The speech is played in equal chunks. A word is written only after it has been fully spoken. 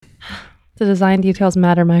The design details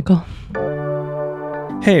matter, Michael.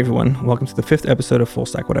 Hey everyone, welcome to the 5th episode of Full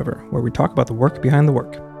Stack Whatever, where we talk about the work behind the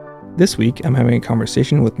work. This week, I'm having a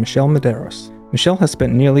conversation with Michelle Mederos. Michelle has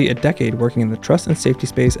spent nearly a decade working in the trust and safety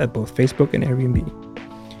space at both Facebook and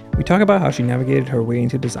Airbnb. We talk about how she navigated her way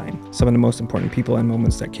into design, some of the most important people and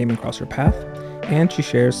moments that came across her path, and she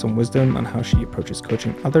shares some wisdom on how she approaches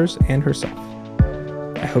coaching others and herself.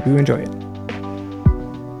 I hope you enjoy it.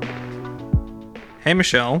 Hey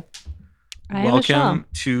Michelle. Welcome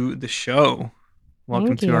to the show.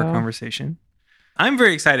 Welcome to our conversation. I'm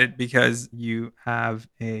very excited because you have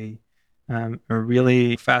a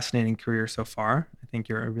really fascinating career so far. I think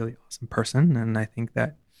you're a really awesome person, and I think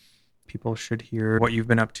that people should hear what you've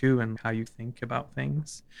been up to and how you think about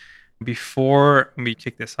things. Before we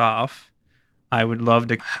kick this off, I would love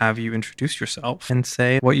to have you introduce yourself and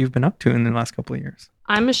say what you've been up to in the last couple of years.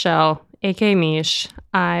 I'm Michelle, aka Mish.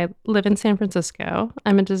 I live in San Francisco.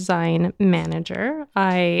 I'm a design manager.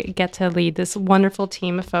 I get to lead this wonderful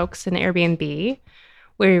team of folks in Airbnb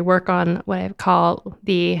where we work on what I call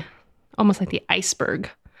almost like the iceberg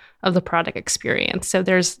of the product experience. So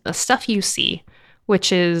there's the stuff you see,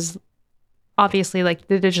 which is obviously like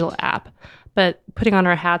the digital app, but putting on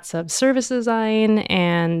our hats of service design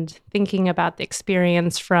and thinking about the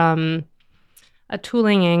experience from a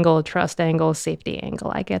tooling angle, a trust angle, a safety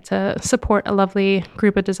angle. I get to support a lovely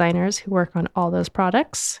group of designers who work on all those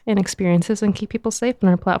products and experiences and keep people safe on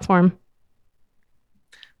our platform.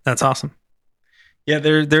 That's awesome. Yeah,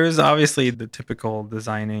 there is obviously the typical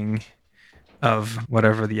designing of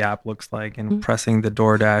whatever the app looks like and pressing the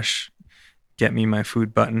DoorDash get me my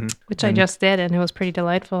food button. Which I just did, and it was pretty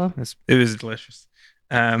delightful. It was delicious.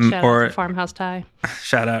 Shout out to Farmhouse Thai.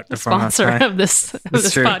 Shout out to Farmhouse Thai. Sponsor of this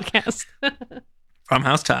true. Podcast.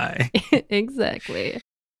 Farmhouse Thai. Exactly.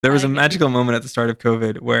 There was a magical moment at the start of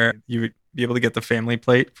COVID where you would be able to get the family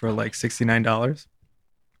plate for like $69.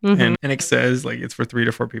 Mm-hmm. And it says like it's for 3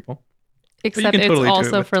 to 4 people. Except it's totally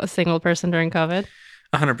also for a single person during COVID.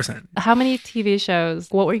 100%. How many TV shows,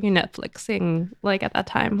 what were you Netflixing like at that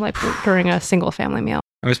time, like during a single family meal?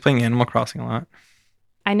 I was playing Animal Crossing a lot.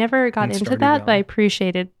 I never got into that, but I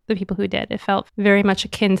appreciated the people who did. It felt very much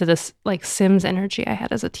akin to this like Sims energy I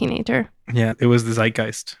had as a teenager. Yeah, it was the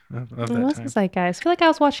zeitgeist of that time. It was the zeitgeist. I feel like I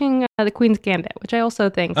was watching The Queen's Gambit, which I also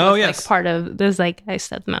think was like part of the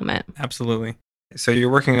zeitgeist at the moment. Absolutely. So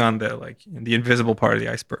you're working on the invisible part of the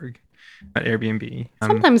iceberg at Airbnb.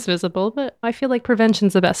 Sometimes visible, but I feel like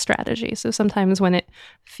prevention's the best strategy. So sometimes when it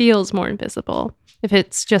feels more invisible, if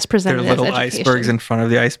it's just presented as education. There are little icebergs in front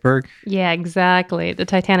of the iceberg. Yeah, exactly. The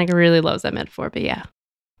Titanic really loves that metaphor, but yeah,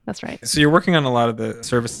 that's right. So you're working on a lot of the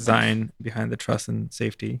service design behind the trust and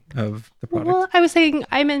safety of the product. Well, I was saying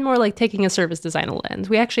I'm in more like taking a service design lens.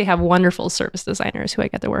 We actually have wonderful service designers who I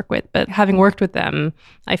get to work with, but having worked with them,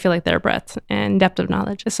 I feel like their breadth and depth of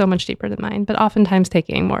knowledge is so much deeper than mine, but oftentimes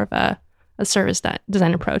taking more of a service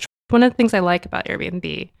design approach. One of the things I like about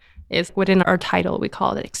Airbnb is within our title, we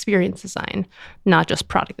call it experience design, not just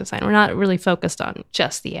product design. We're not really focused on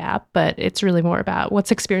just the app, but it's really more about what's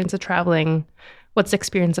experience of traveling, what's the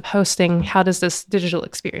experience of hosting, how does this digital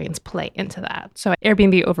experience play into that? So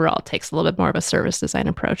Airbnb overall takes a little bit more of a service design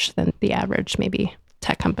approach than the average maybe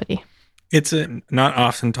tech company. It's a not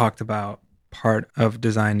often talked about part of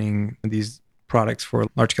designing these products for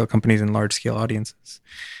large-scale companies and large-scale audiences.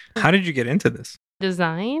 How did you get into this?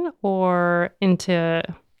 Design or into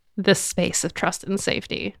this space of trust and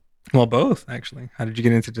safety? Well, both, actually. How did you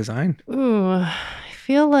get into design? I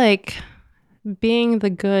feel like being the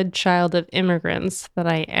good child of immigrants that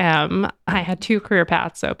I am, I had 2 career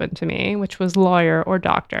paths open to me, which was lawyer or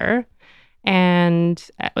doctor. And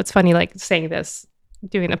it's funny, like saying this,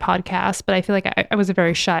 doing the podcast, but I feel like I was a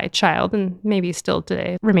very shy child and maybe still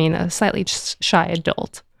today remain a slightly shy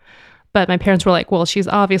adult. But my parents were like, well, she's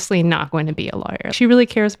obviously not going to be a lawyer. She really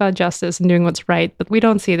cares about justice and doing what's right, but we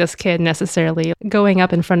don't see this kid necessarily going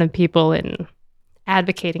up in front of people and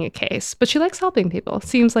advocating a case. But she likes helping people.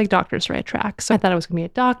 Seems like doctor's the right track. So I thought I was going to be a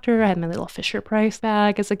doctor. I had my little Fisher-Price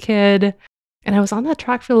bag as a kid. And I was on that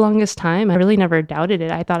track for the longest time. I really never doubted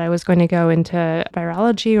it. I thought I was going to go into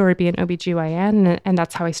virology or be an OBGYN. And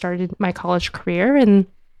that's how I started my college career. And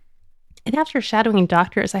after shadowing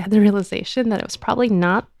doctors, I had the realization that it was probably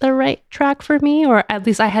not the right track for me, or at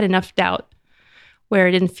least I had enough doubt where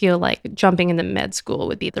it didn't feel like jumping into med school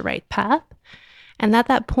would be the right path. And at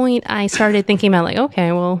that point, I started thinking about like,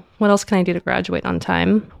 okay, well, what else can I do to graduate on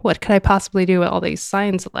time? What could I possibly do with all these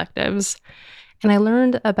science electives? And I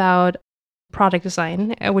learned about product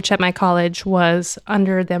design, which at my college was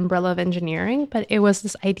under the umbrella of engineering, but it was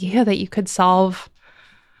this idea that you could solve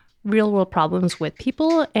real world problems with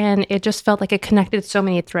people. And it just felt like it connected so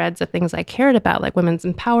many threads of things I cared about, like women's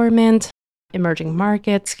empowerment, emerging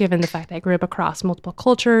markets, given the fact I grew up across multiple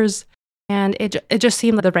cultures. And it just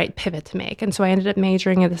seemed like the right pivot to make. And so I ended up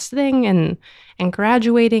majoring in this thing and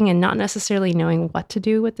graduating and not necessarily knowing what to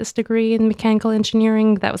do with this degree in mechanical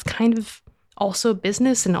engineering. That was kind of also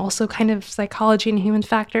business and also kind of psychology and human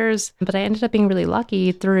factors. But I ended up being really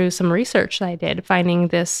lucky through some research that I did, finding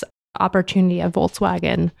this opportunity at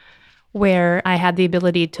Volkswagen where I had the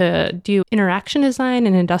ability to do interaction design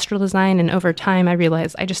and industrial design. And over time, I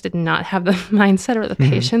realized I just did not have the mindset or the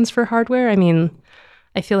patience for hardware. I mean,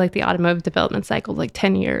 I feel like the automotive development cycle is like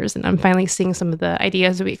 10 years, and I'm finally seeing some of the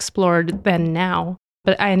ideas we explored then now.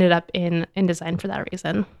 But I ended up in design for that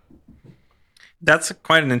reason. That's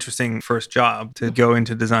quite an interesting first job to go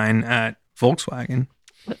into design at Volkswagen.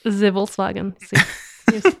 The Volkswagen.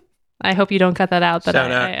 Yes. I hope you don't cut that out, but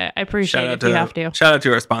I appreciate it if you have to. Shout out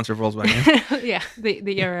to our sponsor, Volkswagen. Yeah, the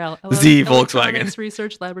URL. The Volkswagen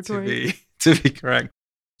Research Laboratory. To be correct.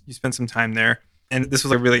 You spent some time there, and this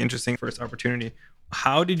was a really interesting first opportunity.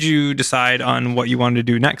 How did you decide on what you wanted to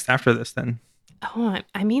do next after this then? Oh,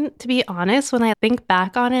 I mean, to be honest, when I think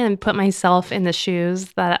back on it and put myself in the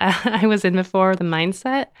shoes that I was in before, the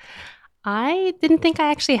mindset, I didn't think I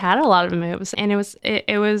actually had a lot of moves. And it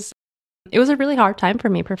was a really hard time for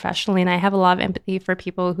me professionally. And I have a lot of empathy for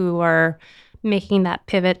people who are making that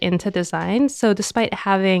pivot into design. So despite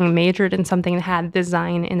having majored in something that had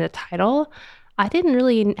design in the title, I didn't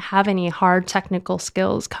really have any hard technical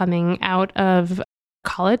skills coming out of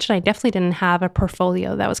college, and I definitely didn't have a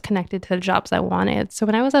portfolio that was connected to the jobs I wanted. So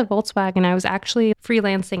when I was at Volkswagen, I was actually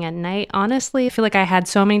freelancing at night. Honestly, I feel like I had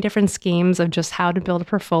so many different schemes of just how to build a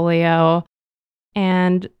portfolio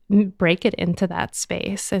and break it into that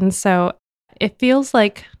space. And so it feels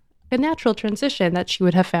like a natural transition that she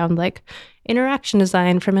would have found like interaction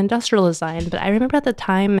design from industrial design. But I remember at the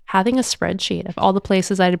time having a spreadsheet of all the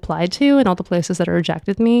places I'd applied to and all the places that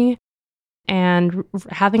rejected me, and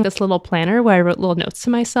having this little planner where I wrote little notes to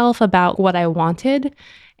myself about what I wanted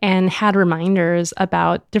and had reminders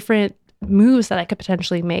about different moves that I could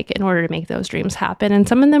potentially make in order to make those dreams happen. And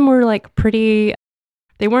some of them were like they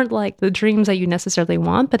weren't like the dreams that you necessarily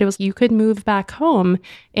want, but it was you could move back home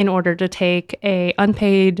in order to take a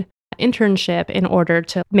unpaid internship in order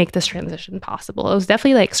to make this transition possible. It was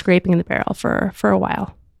definitely like scraping the barrel for a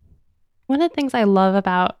while. One of the things I love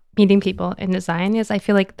about meeting people in design is I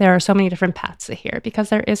feel like there are so many different paths to here because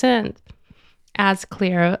there isn't as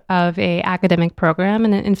clear of a academic program.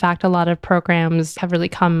 And in fact, a lot of programs have really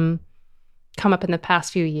come up in the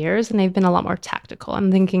past few years, and they've been a lot more tactical.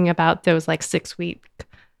 I'm thinking about those like 6-week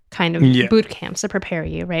kind of boot camps to prepare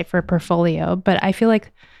you, right, for a portfolio. But I feel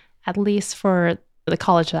like at least for the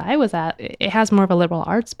college that I was at, it has more of a liberal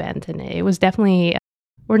arts bent, and it was definitely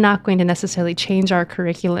we're not going to necessarily change our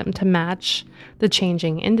curriculum to match the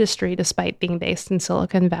changing industry, despite being based in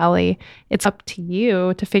Silicon Valley. It's up to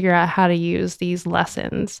you to figure out how to use these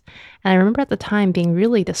lessons. And I remember at the time being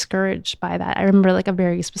really discouraged by that. I remember like a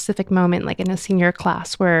very specific moment, like in a senior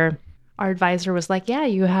class where our advisor was like, yeah,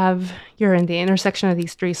 you're in the intersection of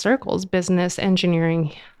these 3 circles: business,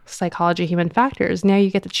 engineering, psychology, human factors. Now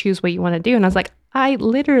you get to choose what you want to do. And I was like, I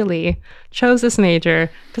literally chose this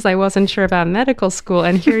major because I wasn't sure about medical school.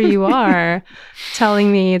 And here you are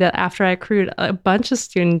telling me that after I accrued a bunch of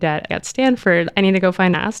student debt at Stanford, I need to go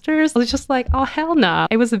find a master's. I was just like, oh, hell no.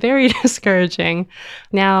 It was very discouraging.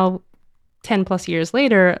 Now, 10 plus years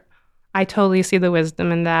later, I totally see the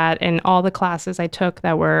wisdom in that. And all the classes I took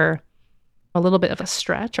that were a little bit of a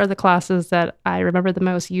stretch are the classes that I remember the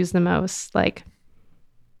most, use the most, like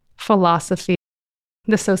philosophy,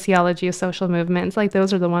 the sociology of social movements. Like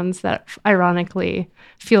those are the ones that ironically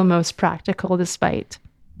feel most practical despite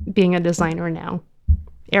being a designer now.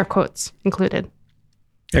 Air quotes included.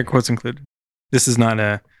 Air quotes included. This is not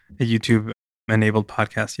a YouTube enabled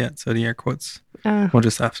podcast yet, so the air quotes we'll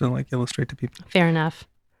just have to like illustrate to people. Fair enough.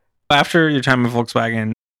 After your time at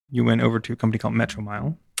Volkswagen, you went over to a company called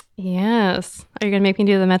Metromile. Yes. Are you going to make me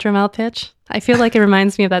do the Metromile pitch? I feel like it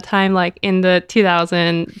reminds me of that time like in the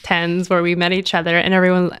 2010s where we met each other and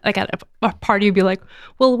everyone like at a party would be like,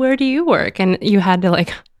 well, where do you work? And you had to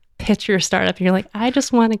like pitch your startup and you're like, I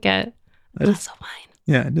just want to get a glass of wine.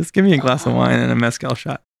 Yeah, just give me a glass of wine and a mezcal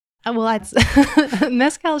shot. Well, that's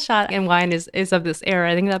mezcal shot and wine is of this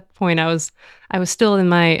era. I think at that point I was still in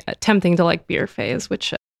my attempting to like beer phase,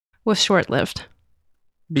 which was short-lived.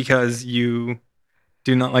 Because you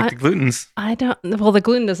do not like the glutens. I don't. Well, the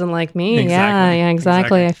gluten doesn't like me. Exactly. Yeah,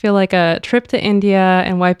 exactly. I feel like a trip to India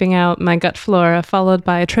and wiping out my gut flora, followed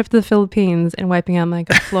by a trip to the Philippines and wiping out my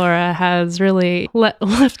gut flora, has really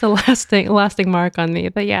left a lasting mark on me.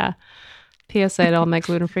 But yeah, PSA to all my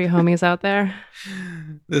gluten-free homies out there.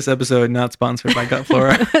 This episode not sponsored by Gut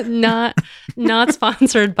Flora. not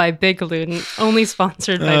sponsored by Big Gluten. Only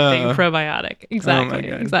sponsored by Big Probiotic.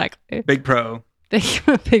 Exactly. Oh exactly. Big Pro.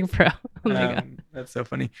 Big Pro. Oh my God. That's so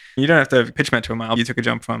funny. You don't have to pitch Metro Mile. You took a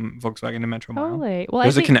jump from Volkswagen to Metro Mile. Totally. Well,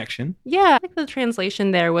 there's a connection. Yeah. I think the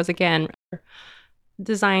translation there was, again,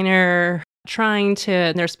 designer trying to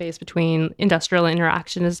in their space between industrial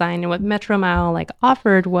interaction design, and what Metro Mile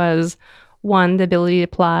offered was, one, the ability to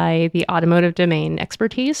apply the automotive domain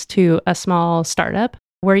expertise to a small startup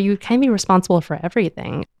where you can be responsible for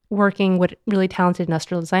everything, working with really talented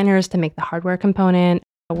industrial designers to make the hardware component,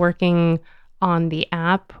 working on the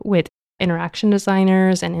app with interaction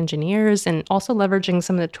designers and engineers, and also leveraging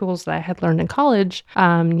some of the tools that I had learned in college,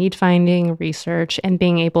 need finding, research, and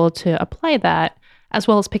being able to apply that, as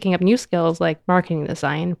well as picking up new skills like marketing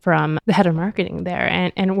design from the head of marketing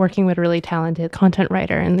there, and working with a really talented content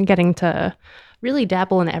writer and getting to really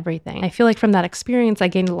dabble in everything. I feel like from that experience, I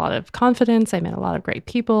gained a lot of confidence. I met a lot of great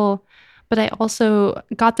people, but I also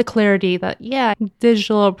got the clarity that, yeah,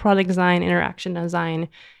 digital product design, interaction design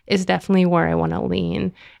is definitely where I want to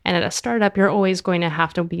lean. And at a startup, you're always going to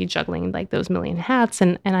have to be juggling those million hats.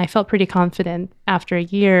 And I felt pretty confident after a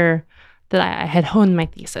year that I had honed my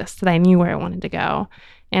thesis, that I knew where I wanted to go.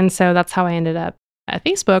 And so that's how I ended up at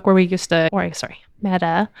Facebook, where we used to,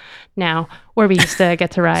 Meta now, where we used to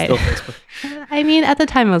get to ride. Still Facebook. I mean, at the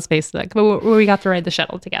time it was Facebook, but where we got to ride the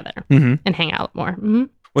shuttle together and hang out more. Mm-hmm.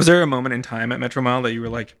 Was there a moment in time at Metro Mile that you were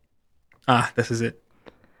like, this is it?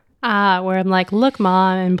 Where I'm like, look,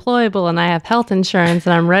 Mom, I'm employable and I have health insurance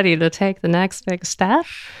and I'm ready to take the next big step.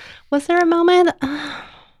 Was there a moment?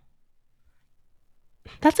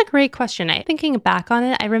 That's a great question. Thinking back on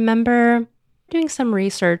it, I remember doing some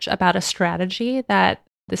research about a strategy that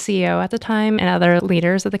the CEO at the time and other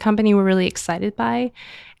leaders of the company were really excited by.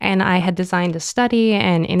 And I had designed a study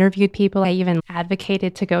and interviewed people. I even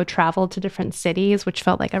advocated to go travel to different cities, which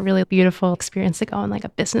felt like a really beautiful experience to go on a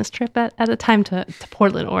business trip at the time to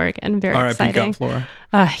Portland, Oregon. Very exciting. Flora.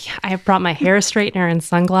 I brought my hair straightener and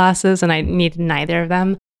sunglasses, and I needed neither of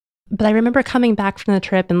them. But I remember coming back from the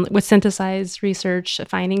trip and with synthesized research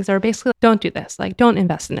findings that were basically, don't do this. Don't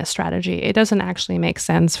invest in this strategy. It doesn't actually make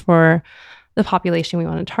sense for the population we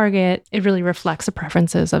want to target. It really reflects the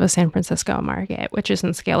preferences of a San Francisco market, which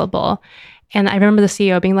isn't scalable. And I remember the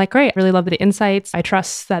CEO being like, great, I really love the insights. I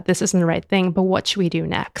trust that this isn't the right thing, but what should we do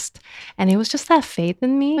next? And it was just that faith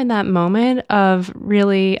in me in that moment of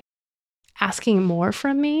really asking more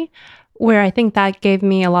from me, where I think that gave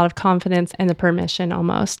me a lot of confidence and the permission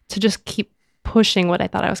almost to just keep pushing what I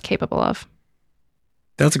thought I was capable of.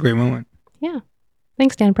 That's a great moment. Yeah.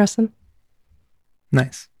 Thanks, Dan Preston.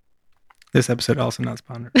 Nice. This episode also not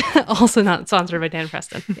sponsored. Also not sponsored by Dan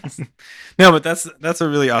Preston. Yes. No, but that's a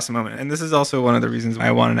really awesome moment. And this is also one of the reasons why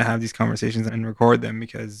I wanted to have these conversations and record them,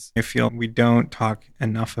 because I feel we don't talk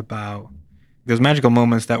enough about those magical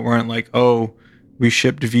moments that weren't like, oh, we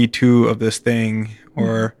shipped V2 of this thing,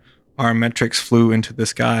 or our metrics flew into the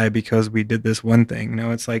sky because we did this one thing.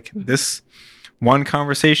 No, it's like this one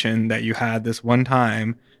conversation that you had this one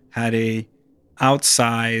time had a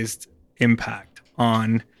outsized impact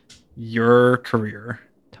on your career.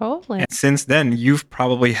 Totally. And since then, you've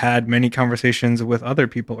probably had many conversations with other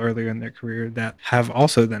people earlier in their career that have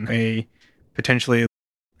also then a potentially,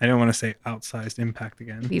 I don't want to say outsized impact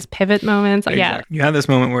again. These pivot moments. Exactly. Yeah. You had this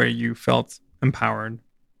moment where you felt empowered.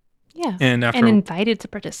 Yeah. And invited to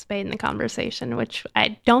participate in the conversation, which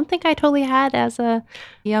I don't think I totally had as a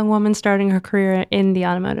young woman starting her career in the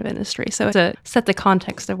automotive industry. So to set the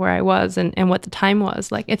context of where I was and what the time was,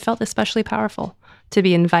 it felt especially powerful to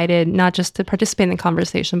be invited, not just to participate in the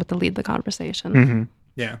conversation, but to lead the conversation. Mm-hmm.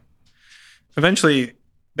 Yeah. Eventually,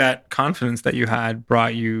 that confidence that you had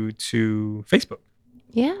brought you to Facebook.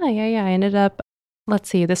 Yeah. I ended up,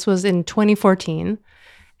 this was in 2014.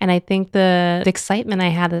 And I think the excitement I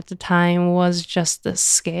had at the time was just the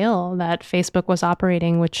scale that Facebook was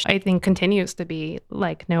operating, which I think continues to be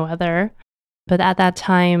like no other. But at that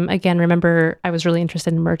time, again, remember, I was really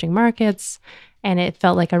interested in emerging markets, and it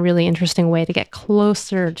felt like a really interesting way to get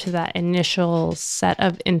closer to that initial set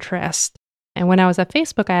of interest. And when I was at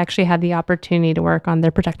Facebook, I actually had the opportunity to work on their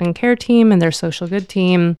protect and care team and their social good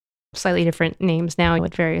team, slightly different names now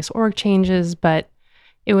with various org changes, but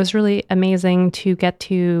it was really amazing to get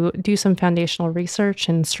to do some foundational research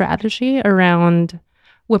and strategy around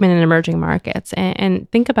women in emerging markets and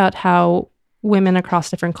think about how women across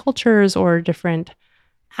different cultures or different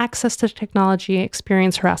access to technology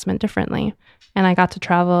experience harassment differently. And I got to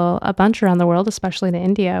travel a bunch around the world, especially to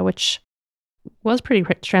India, which was pretty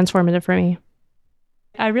transformative for me.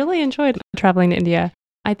 I really enjoyed traveling to India.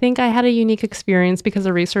 I think I had a unique experience because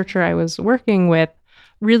the researcher I was working with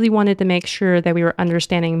really wanted to make sure that we were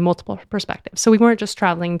understanding multiple perspectives. So we weren't just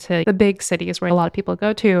traveling to the big cities where a lot of people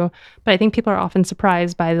go to, but I think people are often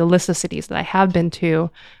surprised by the list of cities that I have been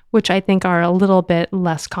to, which I think are a little bit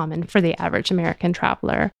less common for the average American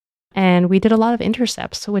traveler. And we did a lot of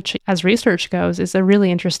intercepts, which as research goes is a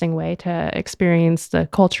really interesting way to experience the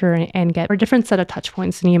culture and get a different set of touch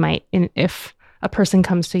points than you might if a person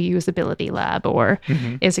comes to a usability lab or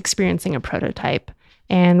is experiencing a prototype.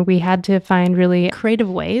 And we had to find really creative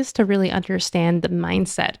ways to really understand the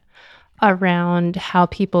mindset around how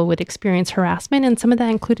people would experience harassment. And some of that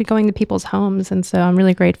included going to people's homes. And so I'm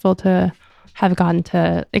really grateful to have gotten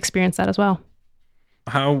to experience that as well.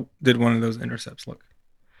 How did one of those intercepts look?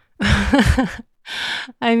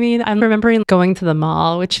 I mean, I'm remembering going to the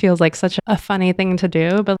mall, which feels like such a funny thing to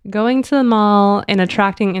do, but going to the mall and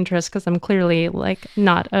attracting interest because I'm clearly like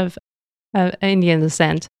not of Indian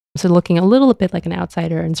descent. So looking a little bit like an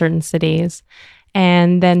outsider in certain cities,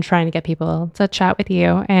 and then trying to get people to chat with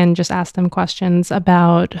you and just ask them questions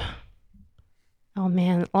about, oh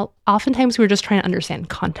man, well, oftentimes we were just trying to understand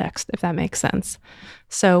context, if that makes sense.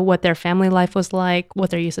 So what their family life was like, what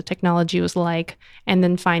their use of technology was like, and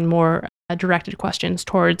then find more directed questions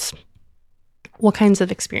towards what kinds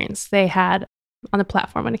of experience they had on the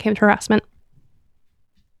platform when it came to harassment.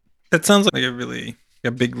 That sounds like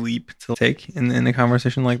a big leap to take in a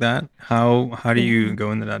conversation like that. How do you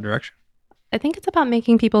go into that direction? I think it's about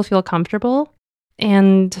making people feel comfortable.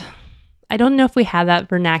 And I don't know if we had that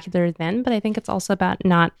vernacular then, but I think it's also about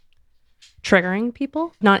not triggering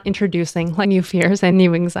people, not introducing like new fears and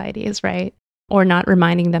new anxieties, right? Or not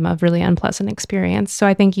reminding them of really unpleasant experience. So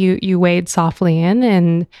I think you wade softly in,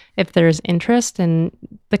 and if there's interest and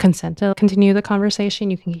the consent to continue the conversation,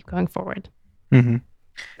 you can keep going forward. Mm-hmm.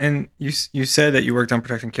 And you said that you worked on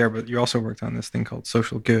protect and care, but you also worked on this thing called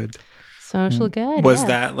social good. Social good. Was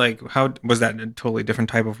that like, how was that a totally different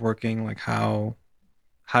type of working? Like how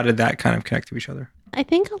did that kind of connect to each other? I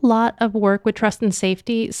think a lot of work with trust and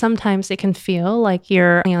safety, sometimes it can feel like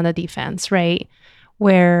you're on the defense, right?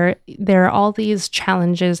 Where there are all these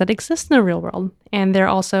challenges that exist in the real world, and they're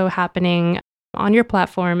also happening on your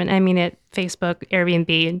platform. And I mean at Facebook,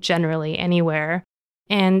 Airbnb, generally anywhere.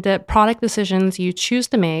 And the product decisions you choose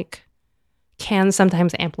to make can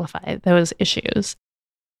sometimes amplify those issues.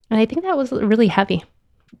 And I think that was really heavy,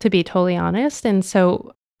 to be totally honest. And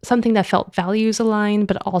so something that felt values aligned,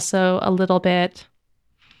 but also a little bit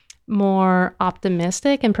more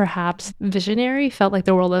optimistic and perhaps visionary felt like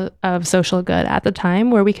the world of social good at the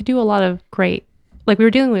time, where we could do a lot of great, like we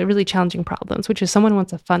were dealing with really challenging problems, which is someone wants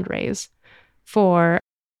to fundraise for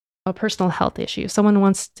a personal health issue. Someone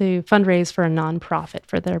wants to fundraise for a nonprofit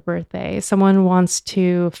for their birthday. Someone wants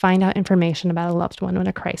to find out information about a loved one when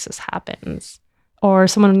a crisis happens. Or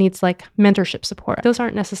someone needs like mentorship support. Those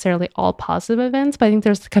aren't necessarily all positive events, but I think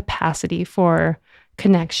there's the capacity for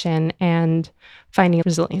connection and finding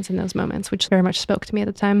resilience in those moments, which very much spoke to me at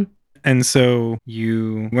the time. And so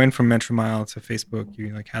you went from Metromile to Facebook.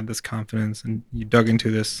 You like had this confidence and you dug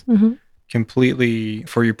into this completely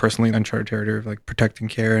for you personally uncharted territory of like protect and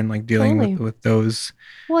care and like dealing with those.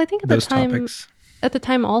 Well, I think at those topics. At the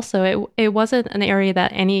time also, it wasn't an area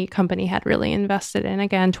that any company had really invested in.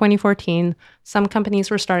 Again, 2014, some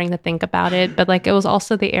companies were starting to think about it, but like it was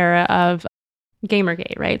also the era of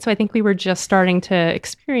Gamergate, right? So I think we were just starting to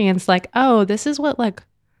experience like, oh, this is what like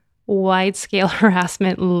wide scale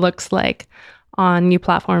harassment looks like on new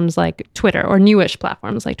platforms like Twitter, or newish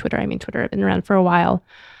platforms like Twitter. I mean, Twitter had been around for a while.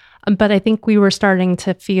 But I think we were starting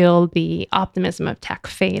to feel the optimism of tech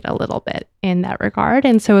fade a little bit in that regard.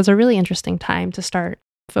 And so it was a really interesting time to start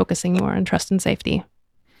focusing more on trust and safety.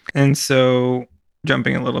 And so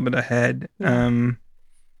jumping a little bit ahead,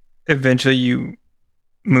 eventually you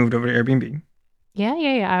moved over to Airbnb.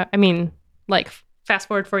 Yeah. I mean, like fast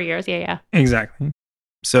forward 4 years. Yeah. Exactly.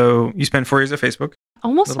 So you spent 4 years at Facebook.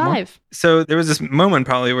 Almost 5. More. So there was this moment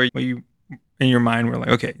probably where you, in your mind, were like,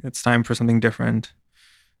 okay, it's time for something different.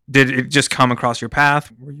 Did it just come across your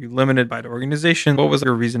path? Were you limited by the organization? What was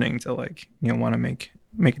your reasoning to like, want to make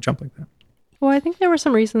a jump like that? Well, I think there were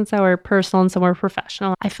some reasons that were personal and some were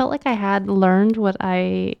professional. I felt like I had learned what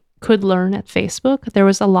I could learn at Facebook. There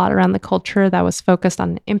was a lot around the culture that was focused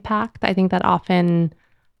on impact. I think that often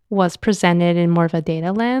was presented in more of a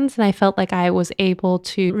data lens. And I felt like I was able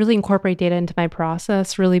to really incorporate data into my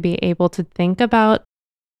process, really be able to think about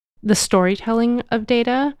the storytelling of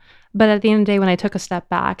data But at the end of the day, when I took a step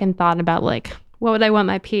back and thought about like, what would I want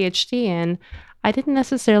my PhD in? I didn't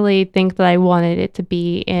necessarily think that I wanted it to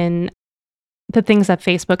be in the things that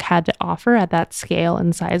Facebook had to offer at that scale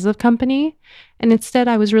and size of company. And instead,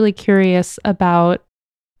 I was really curious about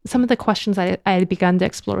some of the questions I had begun to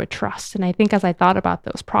explore with trust. And I think as I thought about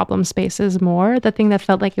those problem spaces more, the thing that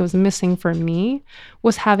felt like it was missing for me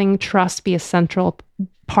was having trust be a central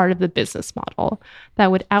part of the business model.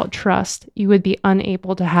 That without trust, you would be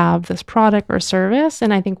unable to have this product or service.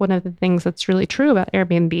 And I think one of the things that's really true about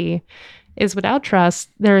Airbnb is without trust,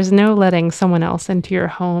 there is no letting someone else into your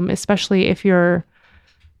home, especially if your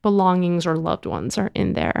belongings or loved ones are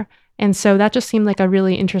in there. And so that just seemed like a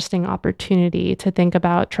really interesting opportunity to think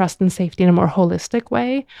about trust and safety in a more holistic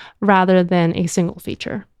way rather than a single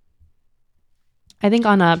feature. I think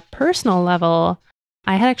on a personal level,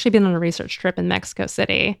 I had actually been on a research trip in Mexico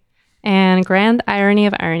City. And grand irony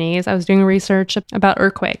of ironies, I was doing research about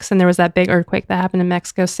earthquakes, and there was that big earthquake that happened in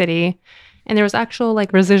Mexico City. And there was actual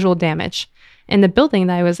like residual damage in the building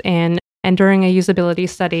that I was in. And during a usability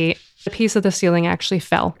study, a piece of the ceiling actually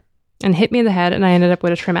fell and hit me in the head, and I ended up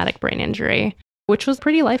with a traumatic brain injury, which was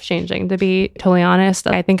pretty life-changing, to be totally honest.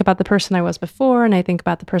 I think about the person I was before, and I think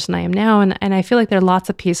about the person I am now, and I feel like there are lots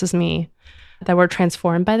of pieces of me that were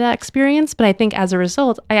transformed by that experience. But I think as a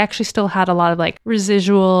result, I actually still had a lot of like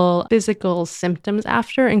residual physical symptoms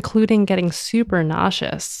after, including getting super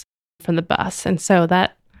nauseous from the bus. And so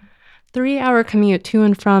that 3-hour commute to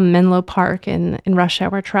and from Menlo Park in rush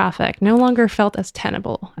hour traffic no longer felt as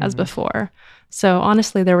tenable as before. So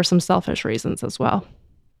honestly, there were some selfish reasons as well.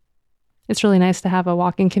 It's really nice to have a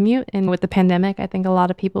walking commute. And with the pandemic, I think a lot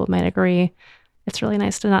of people might agree, it's really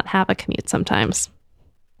nice to not have a commute sometimes.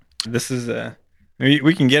 This is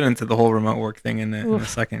we can get into the whole remote work thing in a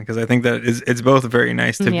second, because I think that it's both very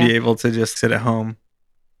nice to be able to just sit at home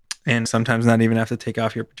and sometimes not even have to take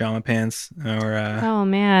off your pajama pants or oh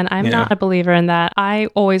man, I'm not a believer in that. I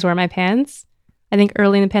always wear my pants. I think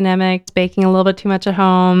early in the pandemic, baking a little bit too much at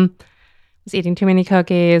home, was eating too many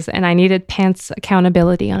cookies, and I needed pants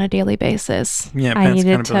accountability on a daily basis. Yeah, I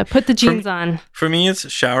needed to put the jeans on. For me, it's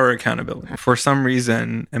shower accountability. For some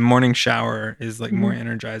reason, a morning shower is like more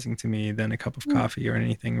energizing to me than a cup of coffee or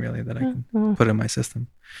anything really that I can put in my system.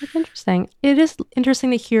 That's interesting. It is interesting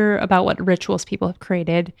to hear about what rituals people have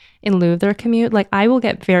created in lieu of their commute. Like, I will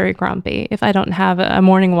get very grumpy if I don't have a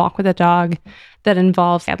morning walk with a dog that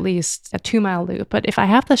involves at least a 2-mile loop. But if I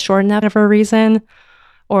have to shorten that for a reason,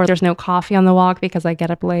 or there's no coffee on the walk because I get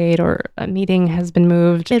up late or a meeting has been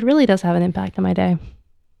moved, it really does have an impact on my day.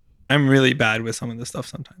 I'm really bad with some of this stuff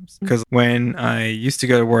sometimes, because when I used to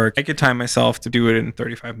go to work, I could time myself to do it in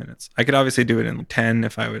 35 minutes. I could obviously do it in 10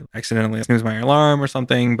 if I would accidentally snooze my alarm or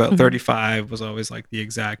something, but 35 was always like the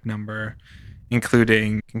exact number,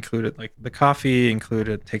 included like the coffee,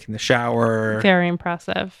 included taking the shower. Very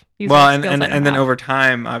impressive. And then over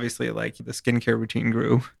time, obviously, like the skincare routine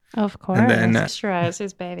grew. Of course. And then moisturize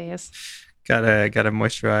these babies. Gotta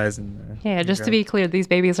moisturize and just to be clear, these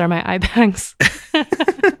babies are my eye bags.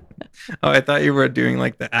 Oh, I thought you were doing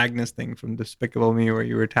like the Agnes thing from Despicable Me, where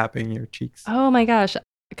you were tapping your cheeks. Oh my gosh.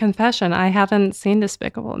 Confession, I haven't seen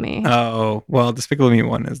Despicable Me. Oh, well, Despicable Me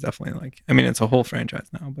 1 is definitely like, I mean, it's a whole franchise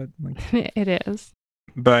now, but like it is.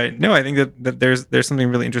 But no, I think that there's something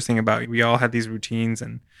really interesting about it. We all had these routines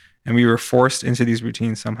and we were forced into these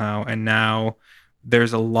routines somehow, and now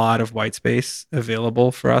there's a lot of white space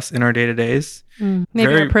available for us in our day-to-days.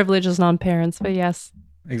 Maybe our privilege as non-parents, but yes.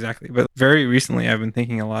 Exactly. But very recently, I've been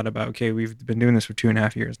thinking a lot about, okay, we've been doing this for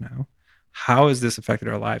 2.5 years now. How has this affected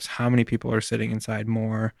our lives? How many people are sitting inside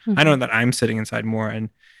more? I know that I'm sitting inside more,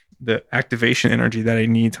 and the activation energy that I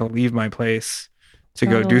need to leave my place to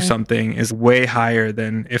go do something is way higher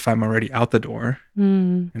than if I'm already out the door.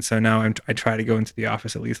 And so now I try to go into the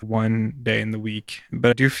office at least one day in the week.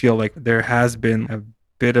 But I do feel like there has been a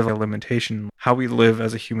bit of a limitation how we live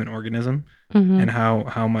as a human organism and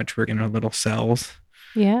how much we're in our little cells.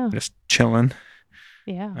 Yeah. Just chilling.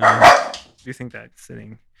 Yeah. I do think that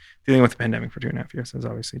dealing with the pandemic for 2.5 years has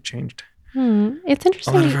obviously changed it's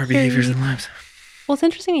interesting a lot of our behaviors and lives. Well, it's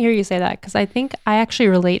interesting to hear you say that, because I think I actually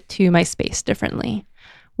relate to my space differently,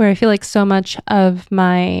 where I feel like so much of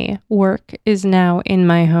my work is now in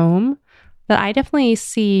my home that I definitely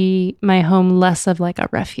see my home less of like a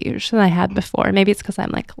refuge than I had before. Maybe it's because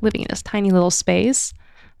I'm like living in this tiny little space,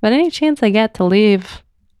 but any chance I get to leave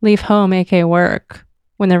home, aka work,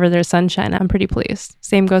 whenever there's sunshine, I'm pretty pleased.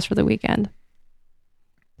 Same goes for the weekend.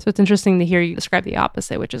 So it's interesting to hear you describe the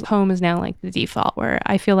opposite, which is home is now like the default, where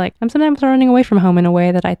I feel like I'm sometimes running away from home in a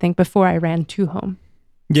way that I think before I ran to home.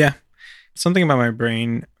 Yeah. Something about my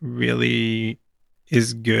brain really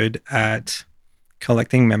is good at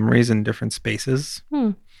collecting memories in different spaces.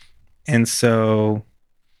 And so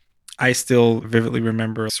I still vividly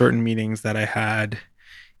remember certain meetings that I had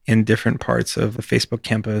in different parts of the Facebook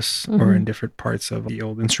campus or in different parts of the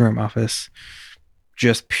old Instagram office,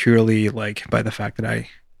 just purely like by the fact that I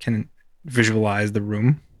can visualize the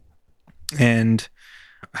room. And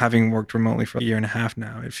having worked remotely for a year and a half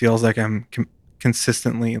now, it feels like I'm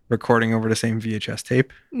consistently recording over the same VHS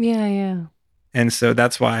tape. Yeah. And so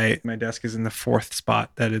that's why my desk is in the fourth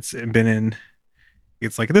spot that it's been in.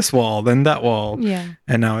 It's like this wall, then that wall. Yeah.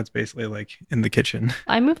 And now it's basically like in the kitchen.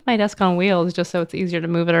 I moved my desk on wheels just so it's easier to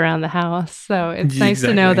move it around the house. So it's nice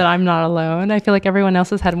to know that I'm not alone. I feel like everyone else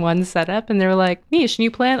has had one setup and they're like, Nish, new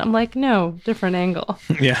plan? I'm like, no, different angle.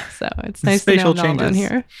 Yeah. So it's nice to know I'm not alone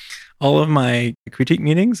here. All of my critique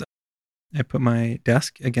meetings, I put my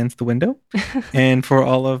desk against the window. And for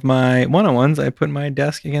all of my one-on-ones, I put my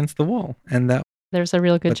desk against the wall. And that there's a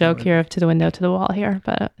real good joke here of to the window, to the wall here,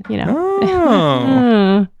 but you know.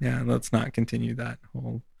 Oh. Yeah, let's not continue that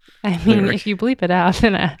whole lyric. If you bleep it out,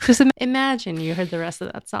 then just imagine you heard the rest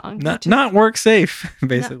of that song. Not work safe,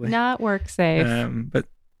 basically. Not work safe. But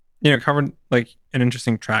covered like an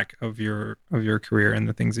interesting track of your career and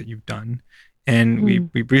the things that you've done. And we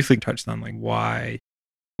briefly touched on like why,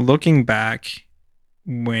 looking back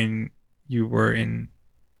when you were in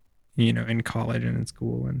college and in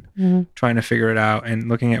school and trying to figure it out and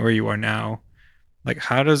looking at where you are now, like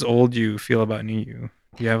how does old you feel about new you?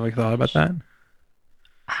 Do you have like thought about that?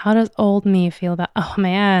 How does old me feel about, oh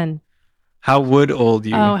man. How would old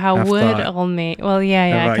you? Oh, how would old me? Well,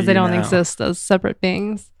 yeah, because they don't exist as separate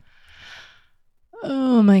beings.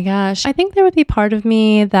 Oh my gosh. I think there would be part of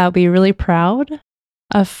me that would be really proud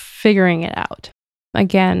of figuring it out.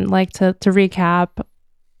 Again, like to recap,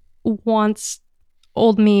 once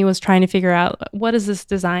old me was trying to figure out what does this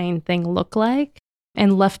design thing look like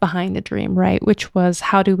and left behind a dream, right? Which was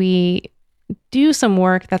how do we do some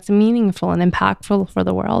work that's meaningful and impactful for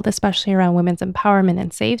the world, especially around women's empowerment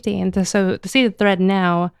and safety. And to see the thread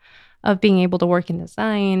now of being able to work in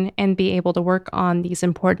design and be able to work on these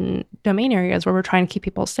important domain areas where we're trying to keep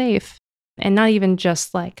people safe and not even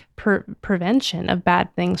just like prevention of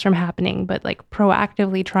bad things from happening, but like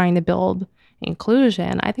proactively trying to build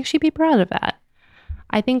inclusion, I think she'd be proud of that.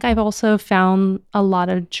 I think I've also found a lot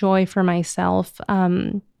of joy for myself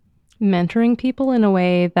mentoring people in a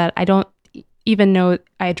way that I don't even know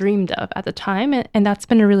I dreamed of at the time. And that's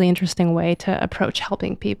been a really interesting way to approach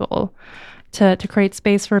helping people, to create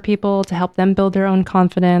space for people, to help them build their own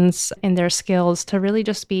confidence in their skills, to really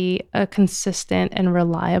just be a consistent and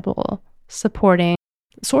reliable supporting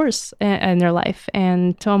source in their life,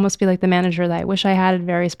 and to almost be like the manager that I wish I had at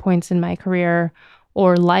various points in my career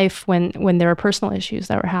or life when there were personal issues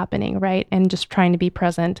that were happening, right? And just trying to be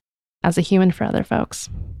present as a human for other folks.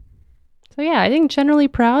 So yeah, I think generally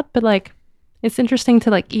proud, but like it's interesting to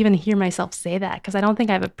like even hear myself say that because I don't think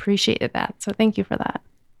I've appreciated that. So thank you for that.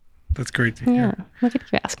 That's great to hear. Yeah, look at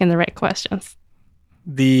you asking the right questions.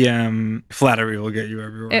 The flattery will get you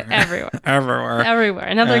everywhere. Everywhere.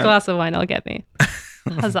 Another glass of wine will get me.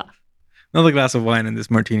 Huzzah. Another glass of wine in this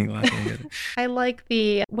martini glass. I like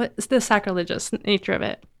what's the sacrilegious nature of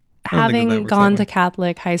it. Having gone to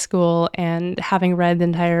Catholic high school and having read the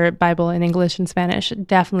entire Bible in English and Spanish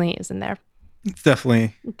definitely is in there. It's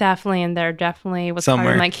definitely in there. Definitely was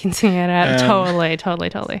somewhere. Part of my quinceañera.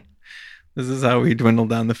 Totally. This is how we dwindle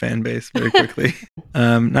down the fan base very quickly.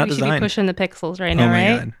 Not we design. Should be pushing the pixels right now,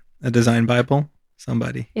 right? God. A design Bible?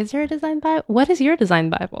 Somebody. Is there a design Bible? What is your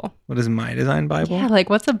design Bible? What is my design Bible? Yeah,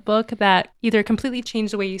 like what's a book that either completely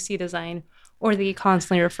changed the way you see design or that you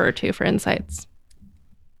constantly refer to for insights?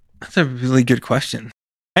 That's a really good question.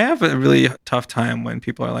 I have a really tough time when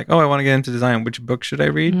people are like, oh, I want to get into design. Which book should I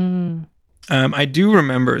read? I do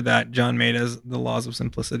remember that John Mederos' The Laws of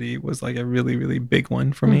Simplicity was like a really, really big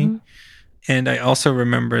one for me. And I also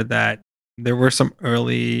remember that there were some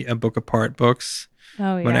early A Book Apart books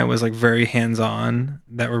when I was like very hands-on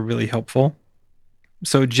that were really helpful.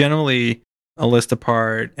 So generally A List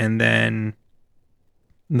Apart and then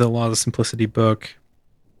the Laws of Simplicity book.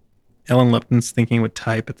 Ellen Lipton's Thinking with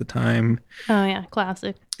Type at the time. Oh yeah,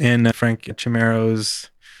 classic. And Frank Chimero's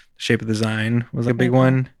Shape of Design was a big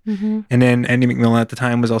one. And then Andy McMillan at the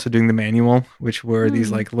time was also doing the manual, which were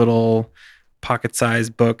these like little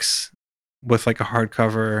pocket-sized books with like a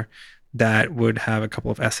hardcover that would have a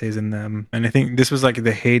couple of essays in them. And I think this was like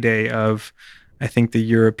the heyday of, I think, the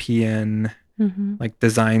European like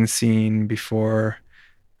design scene before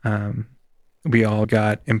we all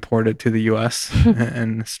got imported to the US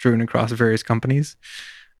and strewn across various companies.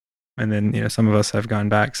 And then, some of us have gone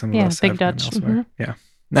back, some of us Big have Dutch. gone elsewhere. Yeah.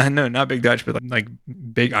 Not Big Dutch, but like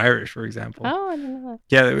Big Irish, for example. Oh, I didn't know that.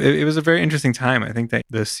 Yeah, it was a very interesting time. I think that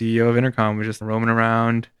the CEO of Intercom was just roaming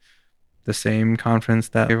around the same conference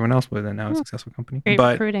that everyone else was, and now a successful company. Great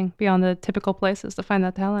recruiting beyond the typical places to find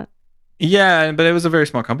that talent. Yeah, but it was a very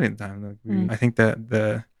small company at the time. I think that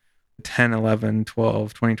the 10, 11,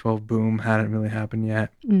 12, 2012 boom hadn't really happened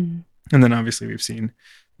yet. And then obviously we've seen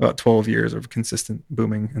about 12 years of consistent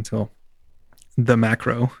booming until the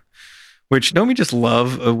macro, which don't we just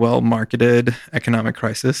love a well-marketed economic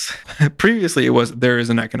crisis? Previously, there is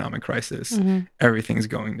an economic crisis. Everything's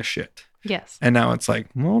going to shit. Yes. And now it's like,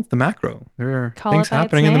 well, it's the macro. There are things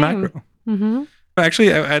happening in the macro. But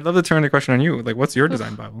actually, I'd love to turn the question on you. Like, what's your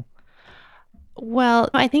design Bible? Well,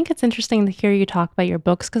 I think it's interesting to hear you talk about your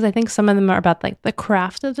books because I think some of them are about like the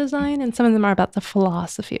craft of design and some of them are about the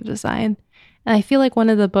philosophy of design. And I feel like one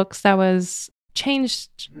of the books that was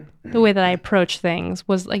changed the way that I approach things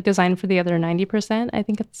was like Design for the Other 90%. I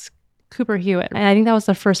think it's Cooper Hewitt. And I think that was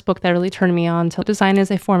the first book that really turned me on to design as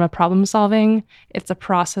a form of problem solving. It's a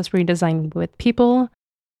process where you design with people.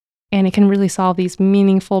 And it can really solve these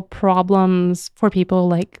meaningful problems for people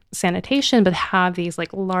like sanitation, but have these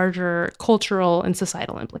like larger cultural and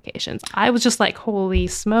societal implications. I was just like, holy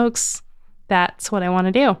smokes, that's what I want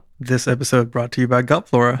to do. This episode brought to you by Gut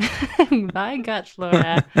Flora. By Gut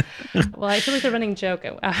Flora. Well, I feel like the running joke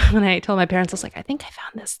when I told my parents, I was like, I think I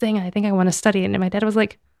found this thing and I think I want to study it. And my dad was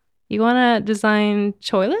like, you want to design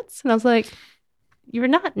toilets? And I was like, you're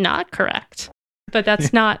not correct. But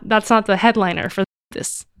that's not the headliner for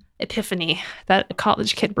this epiphany that a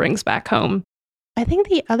college kid brings back home. I think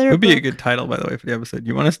the other it would be a good title, by the way, for the episode.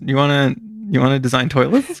 You want to design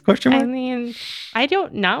toilets? Question mark. I mean, I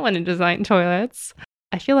don't not want to design toilets.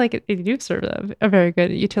 I feel like they do serve a very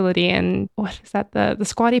good utility. And what is that? The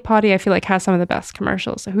Squatty Potty, I feel like has some of the best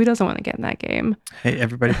commercials. So who doesn't want to get in that game? Hey,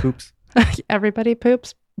 everybody poops. Everybody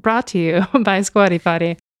poops. Brought to you by Squatty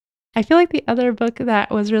Potty. I feel like the other book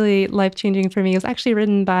that was really life-changing for me was actually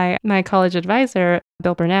written by my college advisor,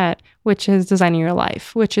 Bill Burnett, which is Designing Your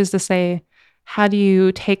Life, which is to say, how do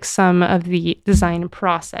you take some of the design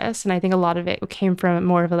process? And I think a lot of it came from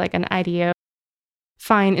more of like an idea,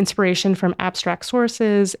 find inspiration from abstract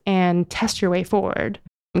sources and test your way forward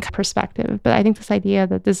in perspective. But I think this idea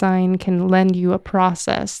that design can lend you a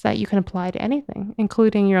process that you can apply to anything,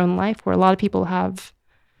 including your own life, where a lot of people have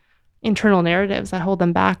internal narratives that hold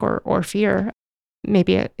them back or fear.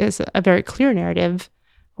 Maybe it is a very clear narrative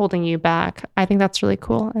holding you back. I think that's really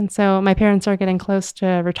cool. And so my parents are getting close to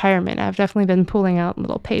retirement. I've definitely been pulling out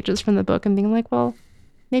little pages from the book and being like, well,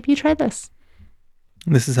 maybe you try this.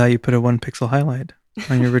 This is how you put a 1 pixel highlight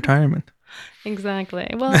on your retirement.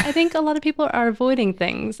 Exactly. Well, I think a lot of people are avoiding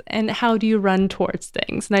things. And how do you run towards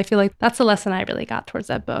things? And I feel like that's the lesson I really got towards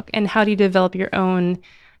that book. And how do you develop your own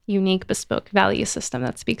unique, bespoke value system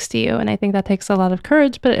that speaks to you? And I think that takes a lot of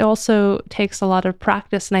courage, but it also takes a lot of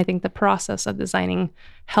practice. And I think the process of designing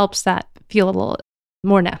helps that feel a little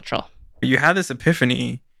more natural. You had this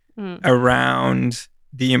epiphany around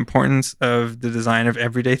the importance of the design of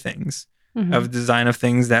everyday things, of design of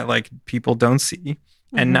things that like people don't see.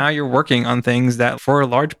 And now you're working on things that for a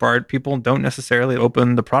large part, people don't necessarily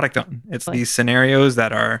open the product on. It's these scenarios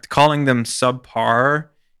that are calling them subpar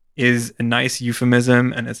is a nice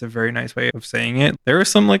euphemism, and it's a very nice way of saying it. There are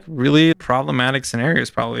some like really problematic scenarios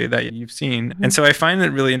probably that you've seen. And so I find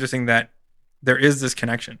it really interesting that there is this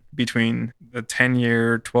connection between the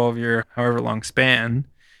 10-year, 12-year, however long span.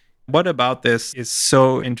 What about this is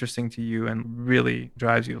so interesting to you and really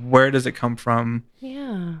drives you? Where does it come from?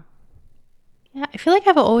 Yeah, I feel like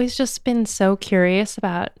I've always just been so curious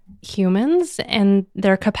about humans and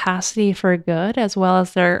their capacity for good as well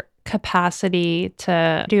as their capacity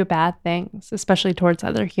to do bad things, especially towards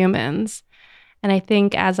other humans. And I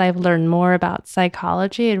think as I've learned more about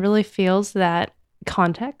psychology, it really feels that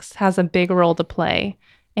context has a big role to play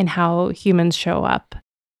in how humans show up,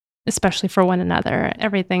 especially for one another.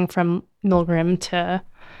 Everything from Milgram to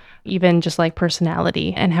even just like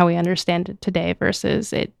personality and how we understand it today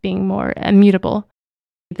versus it being more immutable.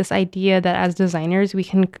 This idea that as designers, we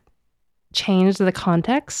can change the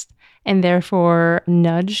context and therefore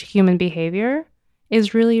nudge human behavior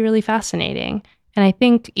is really, really fascinating. And I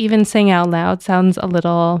think even saying out loud sounds a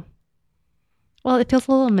little, well, it feels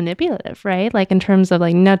a little manipulative, right? Like in terms of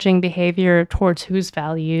like nudging behavior towards whose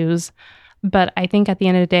values. But I think at the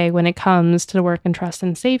end of the day, when it comes to work and trust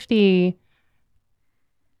and safety,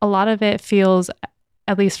 a lot of it feels,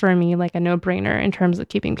 at least for me, like a no-brainer in terms of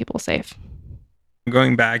keeping people safe.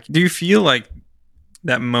 Going back, do you feel like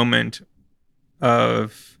that moment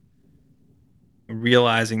of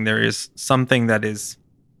realizing there is something that is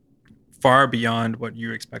far beyond what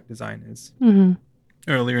you expect design is?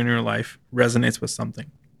 earlier in your life resonates with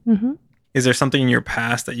something. Mm-hmm. Is there something in your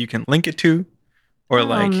past that you can link it to? Or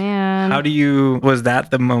man. Was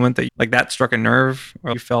that the moment that that struck a nerve,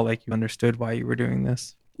 or you felt like you understood why you were doing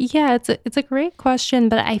this? Yeah, it's a great question,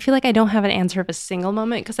 but I feel like I don't have an answer of a single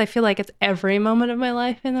moment because I feel like it's every moment of my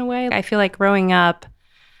life in a way. I feel like growing up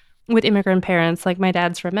with immigrant parents, like my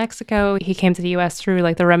dad's from Mexico. He came to the US through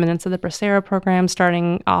like the remnants of the Bracero program,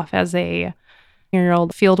 starting off as a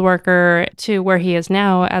year-old field worker to where he is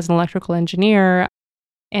now as an electrical engineer.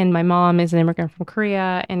 And my mom is an immigrant from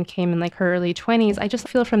Korea and came in like her early 20s. I just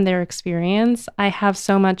feel from their experience, I have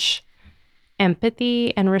so much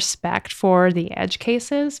empathy and respect for the edge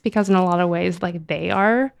cases because in a lot of ways like they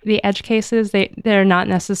are the edge cases. They're not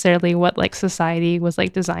necessarily what like society was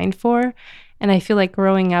like designed for. And I feel like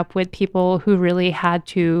growing up with people who really had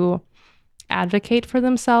to advocate for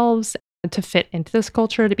themselves to fit into this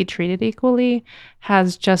culture, to be treated equally,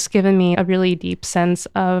 has just given me a really deep sense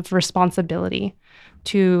of responsibility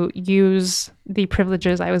to use the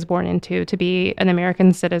privileges I was born into, to be an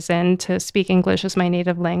American citizen, to speak English as my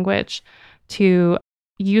native language, to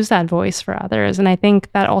use that voice for others. And I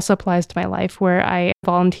think that also applies to my life where I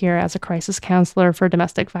volunteer as a crisis counselor for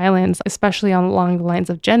domestic violence, especially along the lines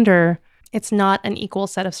of gender. It's not an equal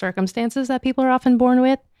set of circumstances that people are often born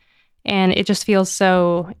with. And it just feels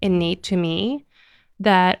so innate to me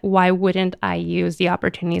that why wouldn't I use the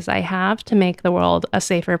opportunities I have to make the world a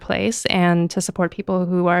safer place and to support people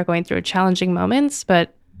who are going through challenging moments,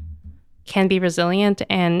 but can be resilient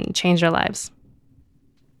and change their lives.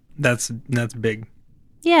 That's big.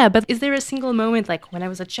 Yeah, but is there a single moment, like when I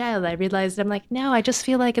was a child, I realized I'm like, no, I just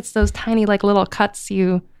feel like it's those tiny, like little cuts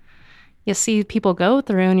you see people go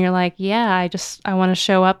through, and you're like, yeah, I want to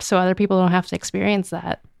show up so other people don't have to experience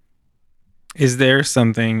that. Is there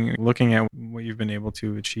something, looking at what you've been able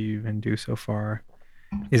to achieve and do so far,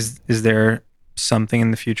 is there something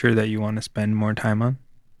in the future that you want to spend more time on?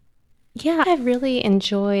 Yeah, I've really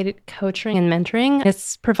enjoyed coaching and mentoring.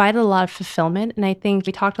 It's provided a lot of fulfillment. And I think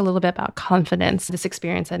we talked a little bit about confidence, this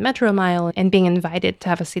experience at Metro Mile and being invited to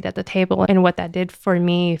have a seat at the table and what that did for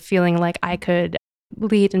me, feeling like I could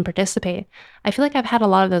lead and participate. I feel like I've had a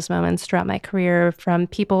lot of those moments throughout my career from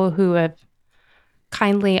people who have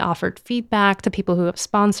kindly offered feedback to people who have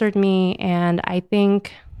sponsored me. And I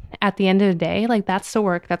think at the end of the day, like that's the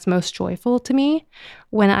work that's most joyful to me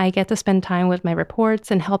when I get to spend time with my reports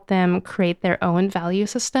and help them create their own value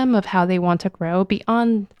system of how they want to grow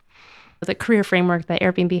beyond the career framework that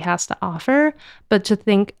Airbnb has to offer, but to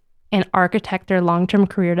think and architect their long-term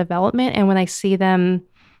career development. And when I see them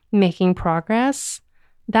making progress,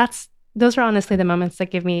 those are honestly the moments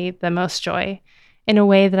that give me the most joy, in a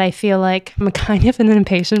way that I feel like I'm kind of an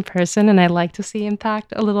impatient person and I like to see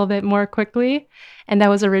impact a little bit more quickly. And that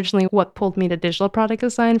was originally what pulled me to digital product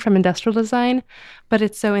design from industrial design. But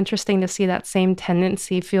it's so interesting to see that same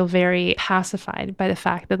tendency feel very pacified by the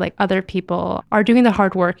fact that like other people are doing the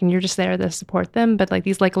hard work and you're just there to support them. But like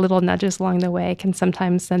these like little nudges along the way can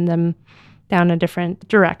sometimes send them down a different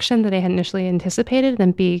direction that they had initially anticipated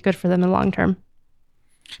and be good for them in the long term.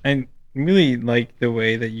 I really like the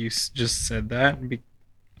way that you just said that.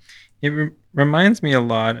 It reminds me a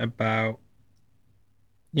lot about,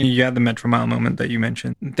 you had the Metro Mile moment that you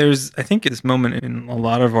mentioned. There's, I think, this moment in a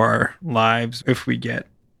lot of our lives, if we get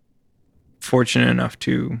fortunate enough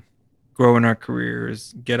to grow in our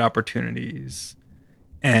careers, get opportunities,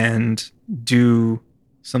 and do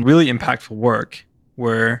some really impactful work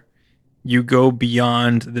where you go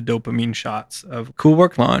beyond the dopamine shots of cool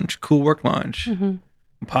work launch, mm-hmm.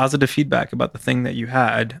 positive feedback about the thing that you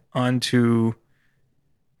had, onto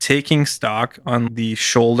taking stock on the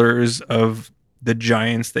shoulders of the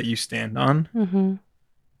giants that you stand on. Mm-hmm.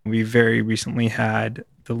 We very recently had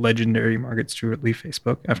the legendary Margaret Stewart leave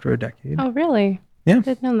Facebook after a decade. Oh, really? Yeah. I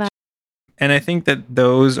didn't know that. And I think that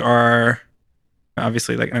those are,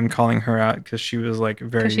 obviously, like, I'm calling her out because she was like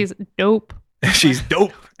very... She's dope. She's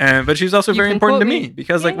dope. But she's also very important to me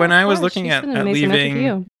because when I was looking at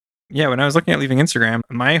leaving... Yeah, when I was looking at leaving Instagram,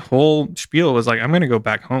 my whole spiel was like, I'm going to go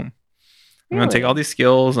back home. I'm going to take all these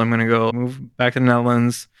skills. I'm going to go move back to the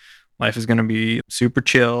Netherlands. Life is going to be super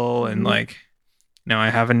chill. Mm-hmm. And like, I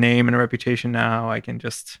have a name and a reputation now. I can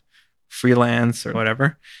just freelance or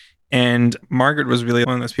whatever. And Margaret was really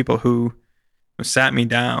one of those people who sat me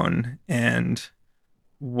down and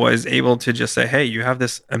was able to just say, hey, you have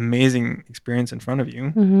this amazing experience in front of you.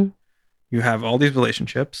 Mm-hmm. You have all these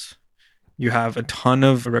relationships. You have a ton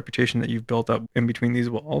of a reputation that you've built up in between these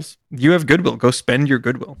walls. You have goodwill. Go spend your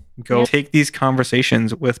goodwill. Go take these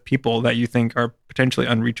conversations with people that you think are potentially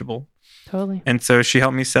unreachable. Totally. And so she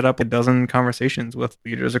helped me set up a dozen conversations with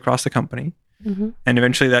leaders across the company. Mm-hmm. And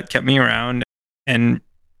eventually that kept me around. and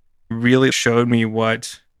really showed me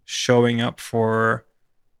what showing up for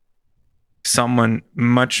someone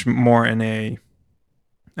much more in a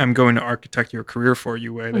I'm going to architect your career for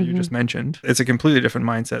you way that you just mentioned. It's a completely different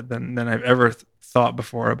mindset than I've ever thought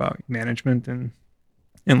before about management and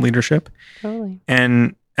leadership. Totally.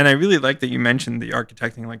 And I really like that you mentioned the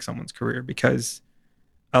architecting like someone's career, because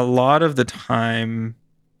a lot of the time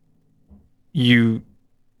you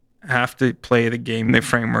have to play the game, the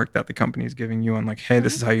framework that the company is giving you on like, hey,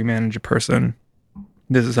 this is how you manage a person.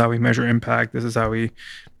 This is how we measure impact. This is how we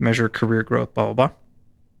measure career growth, blah, blah, blah.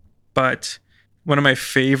 But one of my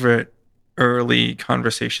favorite early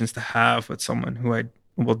conversations to have with someone who I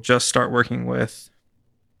will just start working with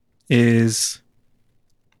is,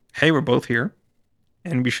 hey, we're both here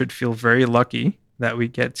and we should feel very lucky that we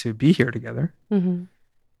get to be here together.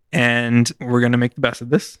 And we're going to make the best of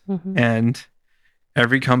this. And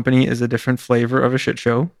every company is a different flavor of a shit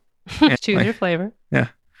show. Choose your flavor. Yeah.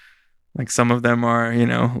 Like some of them are,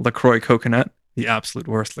 LaCroix coconut, the absolute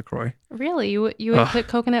worst LaCroix. Really? You would put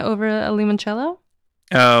coconut over a limoncello?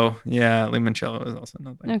 Oh, yeah. Limoncello is also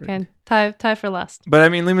not that Okay. great. Tie for last. But I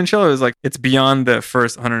mean, limoncello is like, it's beyond the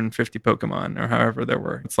first 150 Pokemon or however there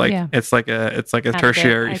were. It's like, it's like a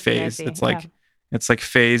tertiary phase. It's like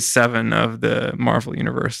phase 7 of the Marvel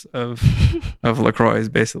universe of LaCroix,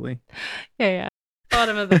 basically. Yeah.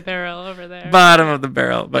 Bottom of the barrel over there. Bottom of the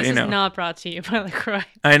barrel, but this is not brought to you by LaCroix.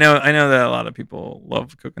 I know that a lot of people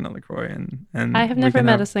love coconut LaCroix, and I have never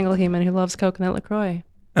met a single human who loves coconut LaCroix.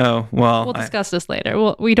 Oh well, we'll discuss this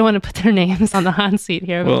later. We don't want to put their names on the hot seat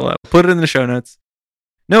here. We'll put it in the show notes.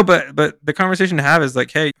 No, but the conversation to have is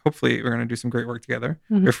like, hey, hopefully we're going to do some great work together.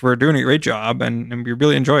 If we're doing a great job and we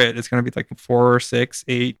really enjoy it, it's going to be like 4, 6,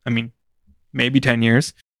 8. I mean, maybe 10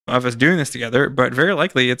 years of us doing this together, but very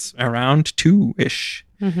likely it's around 2-ish.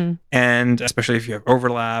 And especially if you have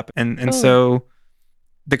overlap. And so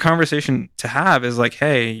the conversation to have is like,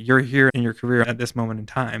 hey, you're here in your career at this moment in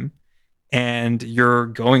time and you're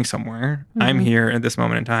going somewhere. I'm here at this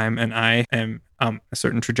moment in time and I am a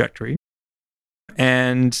certain trajectory.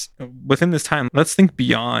 And within this time, let's think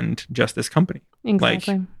beyond just this company.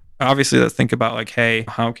 Exactly. Like, obviously, let's think about like, hey,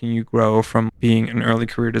 how can you grow from being an early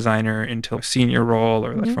career designer into a senior role,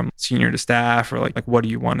 or like from senior to staff, or like what do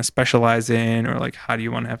you want to specialize in, or like how do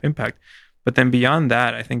you want to have impact? But then beyond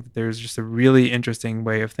that, I think that there's just a really interesting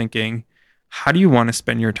way of thinking. How do you want to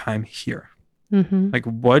spend your time here? Like,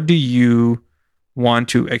 what do you want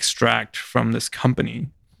to extract from this company?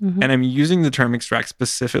 And I'm using the term extract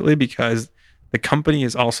specifically because the company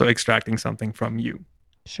is also extracting something from you.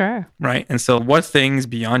 Sure. Right. And so what things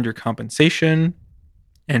beyond your compensation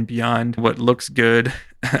and beyond what looks good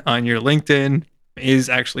on your LinkedIn is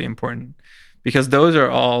actually important, because those are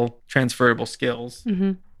all transferable skills.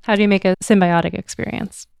 How do you make a symbiotic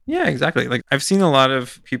experience? Yeah, exactly. Like I've seen a lot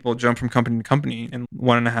of people jump from company to company in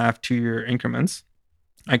 1.5, 2 year increments.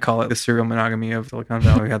 I call it the serial monogamy of Silicon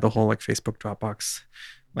Valley. We had the whole like Facebook Dropbox,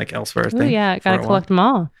 like Elsewhere thing. Yeah, gotta collect them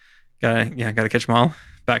all. Gotta catch them all.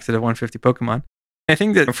 Back to the 150 Pokemon. I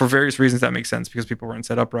think that for various reasons that makes sense, because people weren't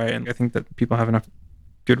set up right. And I think that people have enough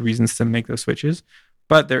good reasons to make those switches.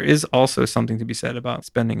 But there is also something to be said about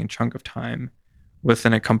spending a chunk of time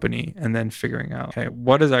within a company and then figuring out, okay,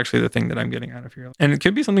 what is actually the thing that I'm getting out of here? And it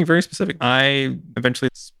could be something very specific. I eventually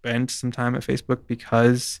spent some time at Facebook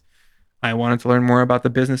because I wanted to learn more about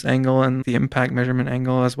the business angle and the impact measurement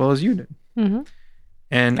angle as well as you did.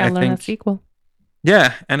 And I think that sequel.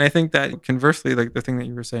 Yeah. And I think that conversely, like the thing that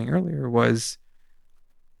you were saying earlier was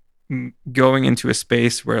going into a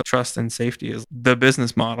space where trust and safety is the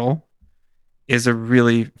business model is a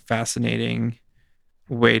really fascinating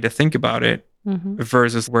way to think about it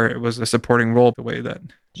versus where it was a supporting role, the way that.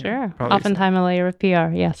 Sure. Oftentimes a layer of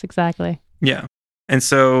PR. Yes, exactly. Yeah. And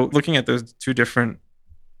so looking at those two different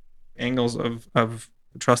angles of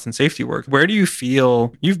trust and safety work, where do you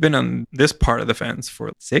feel you've been on this part of the fence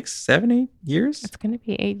for 6, 7, 8 years? It's going to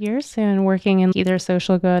be 8 years soon, working in either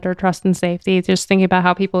social good or trust and safety, just thinking about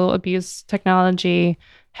how people abuse technology,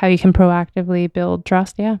 how you can proactively build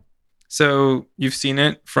trust. Yeah. So you've seen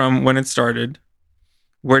it from when it started.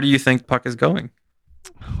 Where do you think puck is going?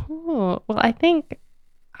 Oh, well, I think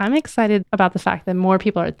I'm excited about the fact that more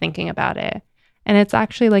people are thinking about it. And it's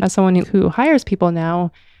actually like, as someone who hires people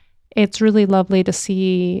now, it's really lovely to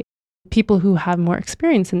see people who have more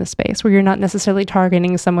experience in the space, where you're not necessarily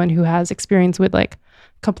targeting someone who has experience with like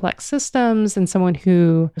complex systems and someone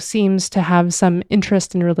who seems to have some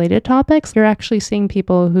interest in related topics. You're actually seeing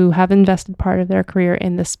people who have invested part of their career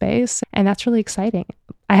in this space. And that's really exciting.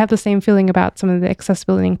 I have the same feeling about some of the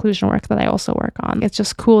accessibility and inclusion work that I also work on. It's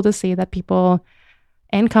just cool to see that people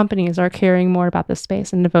and companies are caring more about this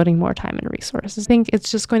space and devoting more time and resources. I think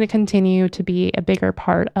it's just going to continue to be a bigger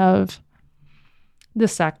part of the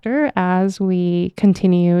sector as we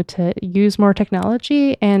continue to use more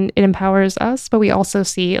technology, and it empowers us, but we also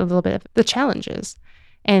see a little bit of the challenges.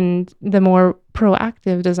 And the more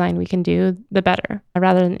proactive design we can do, the better,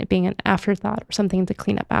 rather than it being an afterthought or something to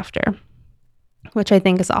clean up after, which I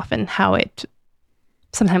think is often how it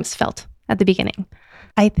sometimes felt at the beginning.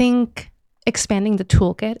 I think expanding the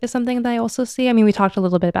toolkit is something that I also see. I mean, we talked a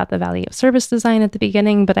little bit about the value of service design at the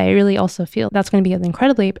beginning, but I really also feel that's going to be an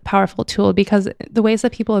incredibly powerful tool, because the ways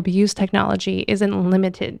that people abuse technology isn't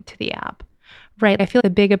limited to the app, right? I feel the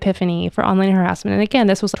big epiphany for online harassment, and again,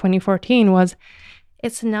 this was 2014, was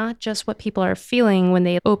it's not just what people are feeling when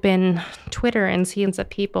they open Twitter and see of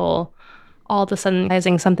people all of a sudden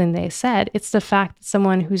realizing something they said. It's the fact that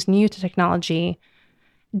someone who's new to technology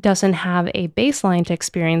doesn't have a baseline to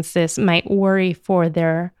experience this might worry for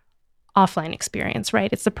their offline experience, right?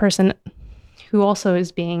 It's the person who also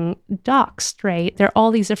is being doxxed, right? There are all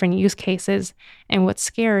these different use cases. And what's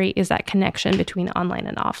scary is that connection between online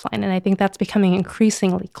and offline. And I think that's becoming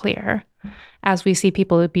increasingly clear as we see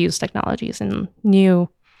people abuse technologies in new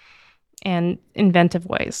and inventive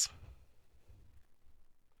ways.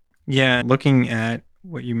 Yeah, looking at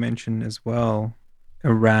what you mentioned as well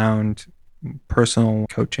around personal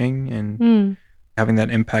coaching and having that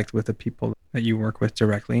impact with the people that you work with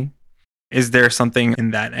directly. Is there something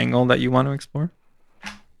in that angle that you want to explore?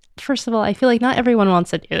 First of all, I feel like not everyone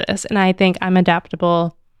wants to do this, and I think I'm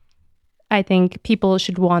adaptable. I think people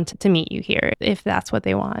should want to meet you here if that's what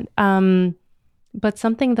they want. But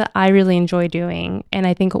something that I really enjoy doing, and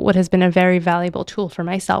I think what has been a very valuable tool for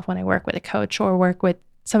myself when I work with a coach or work with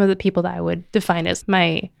some of the people that I would define as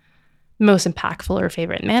my most impactful or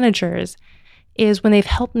favorite managers, is when they've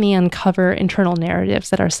helped me uncover internal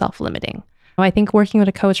narratives that are self-limiting. I think working with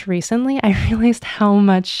a coach recently, I realized how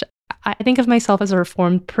much I think of myself as a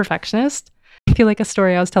reformed perfectionist. I feel like a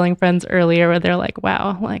story I was telling friends earlier where they're like,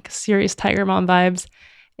 wow, like serious Tiger Mom vibes,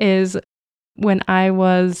 is when I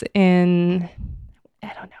was in,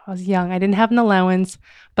 I don't know, I was young. I didn't have an allowance,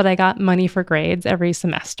 but I got money for grades every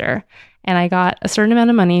semester. And I got a certain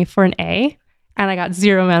amount of money for an A, and I got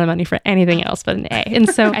zero amount of money for anything else but an A. And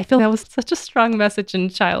so I feel that was such a strong message in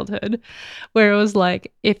childhood, where it was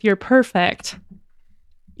like, if you're perfect,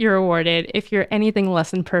 you're awarded. If you're anything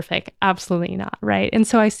less than perfect, absolutely not, right? And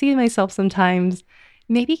so I see myself sometimes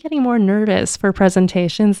maybe getting more nervous for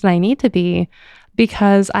presentations than I need to be,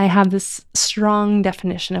 because I have this strong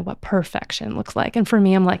definition of what perfection looks like. And for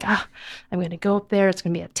me, I'm like, I'm going to go up there. It's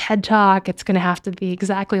going to be a TED Talk. It's going to have to be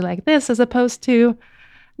exactly like this, as opposed to,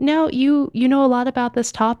 no, you know a lot about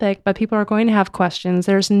this topic, but people are going to have questions.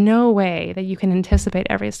 There's no way that you can anticipate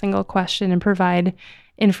every single question and provide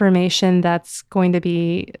information that's going to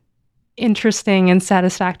be interesting and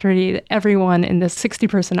satisfactory to everyone in this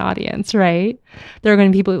 60-person audience, right? There are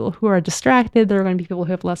going to be people who are distracted. There are going to be people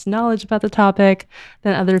who have less knowledge about the topic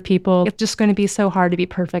than other people. It's just going to be so hard to be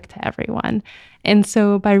perfect to everyone. And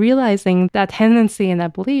so by realizing that tendency and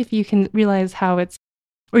that belief, you can realize how it's,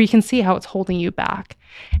 or you can see how it's holding you back.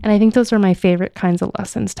 And I think those are my favorite kinds of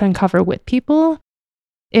lessons to uncover with people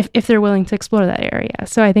if they're willing to explore that area.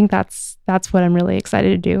 So I think that's what I'm really excited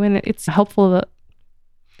to do. And it's helpful to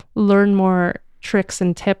learn more tricks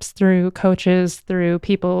and tips through coaches, through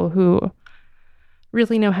people who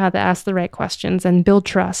really know how to ask the right questions and build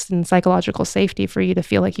trust and psychological safety for you to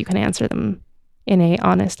feel like you can answer them in a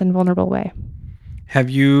honest and vulnerable way. Have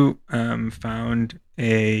you found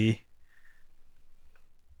as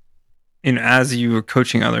you were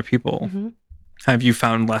coaching other people, have you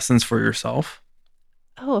found lessons for yourself?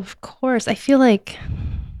 Oh, of course. I feel like,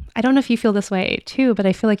 I don't know if you feel this way too, but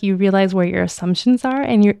I feel like you realize where your assumptions are,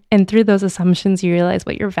 and through those assumptions, you realize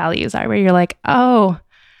what your values are, where you're like, oh,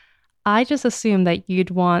 I just assumed that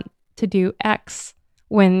you'd want to do X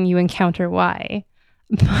when you encounter Y,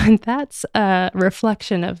 but that's a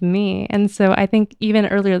reflection of me. And so I think even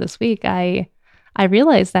earlier this week, I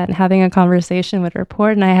realized that in having a conversation with a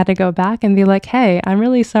report, and I had to go back and be like, hey, I'm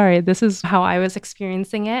really sorry. This is how I was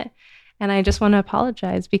experiencing it. And I just want to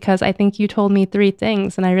apologize, because I think you told me 3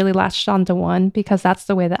 things and I really latched onto one because that's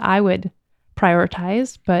the way that I would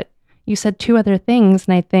prioritize. But you said 2 other things.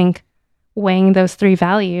 And I think weighing those 3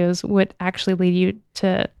 values would actually lead you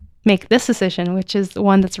to make this decision, which is the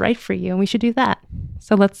one that's right for you. And we should do that.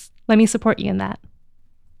 So let me support you in that.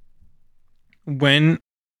 When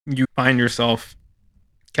you find yourself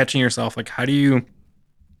catching yourself, like, how did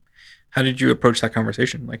you approach that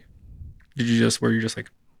conversation? Like, were you just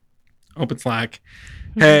like, open Slack,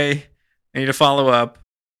 hey, I need to follow up,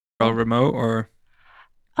 all remote, or?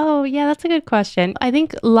 Oh, yeah, that's a good question. I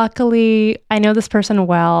think luckily I know this person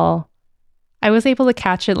well. I was able to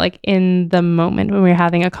catch it like in the moment when we were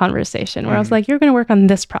having a conversation where I was like, you're going to work on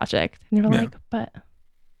this project. And they were like, but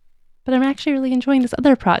I'm actually really enjoying this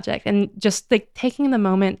other project. And just like taking the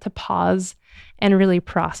moment to pause and really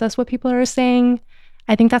process what people are saying.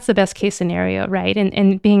 I think that's the best case scenario, right?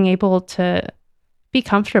 And being able to be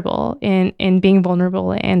comfortable in being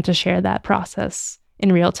vulnerable and to share that process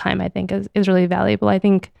in real time, I think is really valuable. I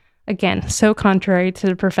think, again, so contrary to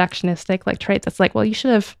the perfectionistic like trait that's like, well, you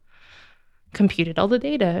should have computed all the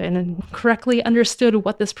data and correctly understood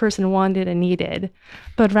what this person wanted and needed.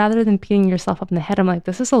 But rather than beating yourself up in the head, I'm like,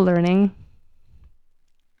 this is a learning.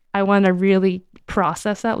 I want to really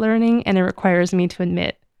process that learning, and it requires me to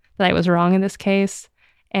admit that I was wrong in this case,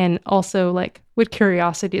 and also like with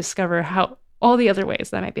curiosity discover how all the other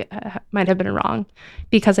ways that might have been wrong,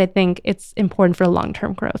 because I think it's important for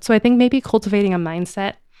long-term growth. So I think maybe cultivating a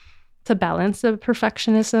mindset to balance the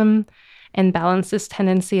perfectionism and balance this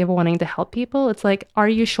tendency of wanting to help people. It's like, are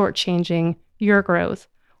you shortchanging your growth,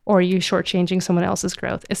 or are you shortchanging someone else's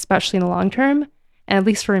growth, especially in the long term? And at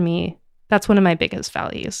least for me, that's one of my biggest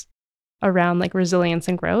values around like resilience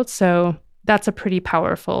and growth. So that's a pretty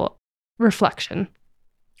powerful reflection.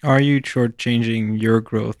 Are you shortchanging your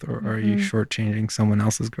growth, or are you shortchanging someone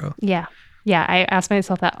else's growth? Yeah. Yeah. I ask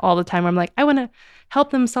myself that all the time. I'm like, I want to help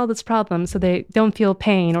them solve this problem so they don't feel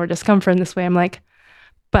pain or discomfort in this way. I'm like,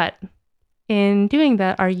 but in doing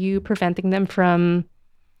that, are you preventing them from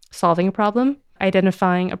solving a problem,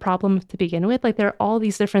 identifying a problem to begin with? Like there are all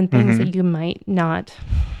these different things that you might not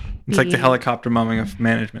It's like the helicopter momming of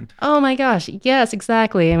management. Oh my gosh. Yes,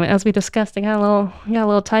 exactly. And as we discussed, I got a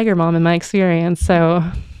little tiger mom in my experience. So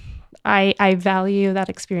I value that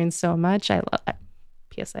experience so much.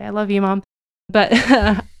 PSA, I love you, Mom. But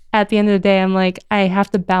at the end of the day, I'm like, I have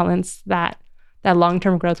to balance that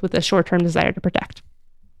long-term growth with the short-term desire to protect.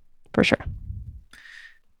 For sure.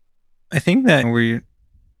 I think that we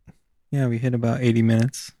hit about 80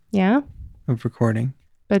 minutes. Yeah. Of recording.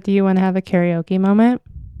 But do you want to have a karaoke moment?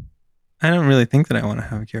 I don't really think that I want to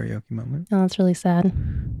have a karaoke moment. Oh, that's really sad.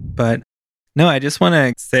 But no, I just want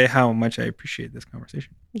to say how much I appreciate this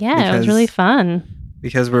conversation. Yeah, it was really fun.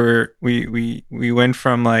 Because we went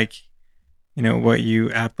from like, what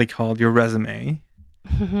you aptly called your resume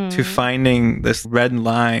to finding this red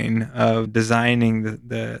line of designing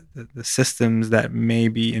the systems that may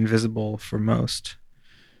be invisible for most,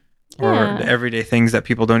 or the everyday things that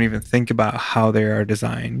people don't even think about how they are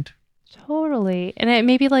designed. Totally. And it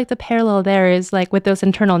maybe like the parallel there is like with those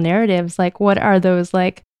internal narratives, like what are those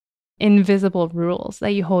like invisible rules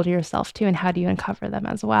that you hold yourself to, and how do you uncover them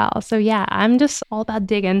as well? So yeah, I'm just all about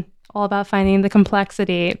digging, all about finding the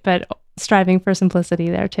complexity, but striving for simplicity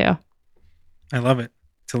there too. I love it.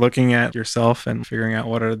 To looking at yourself and figuring out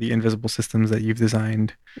what are the invisible systems that you've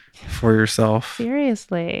designed for yourself.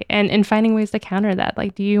 Seriously. And finding ways to counter that.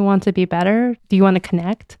 Like, do you want to be better? Do you want to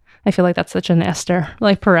connect? I feel like that's such an Esther,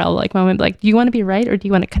 like Perel, like moment. Like, do you want to be right, or do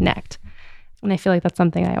you want to connect? And I feel like that's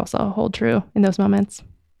something I also hold true in those moments.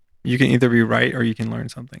 You can either be right or you can learn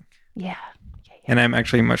something. Yeah. And I'm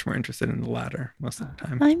actually much more interested in the latter most of the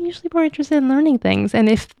time. I'm usually more interested in learning things. And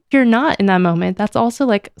if you're not in that moment, that's also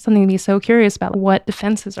like something to be so curious about. What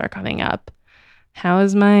defenses are coming up? How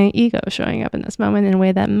is my ego showing up in this moment in a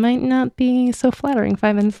way that might not be so flattering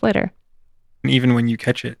 5 minutes later? And even when you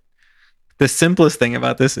catch it, the simplest thing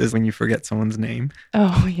about this is when you forget someone's name.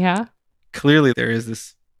 Oh, yeah. Clearly, there is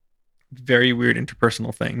this very weird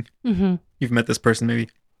interpersonal thing. You've met this person maybe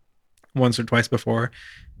once or twice before,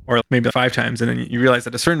 or maybe 5 times, and then you realize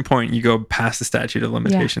at a certain point you go past the statute of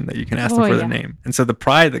limitation that you can ask them for their name. And so the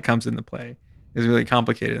pride that comes into play is really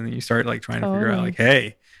complicated, and then you start like trying to figure out like,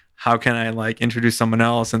 hey, how can I like introduce someone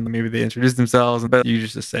else? And maybe they introduce themselves, but you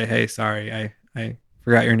just say, hey, sorry, I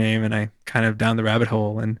forgot your name, and I kind of down the rabbit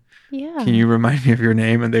hole, and can you remind me of your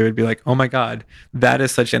name? And they would be like, oh my God, that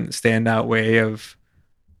is such a standout way of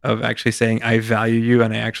actually saying I value you,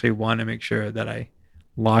 and I actually want to make sure that I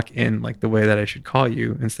lock in like the way that I should call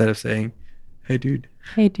you, instead of saying, hey dude.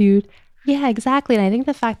 Yeah, exactly. And I think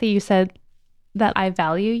the fact that you said that I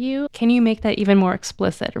value you, can you make that even more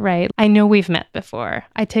explicit, right? I know we've met before.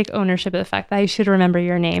 I take ownership of the fact that I should remember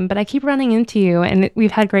your name, but I keep running into you and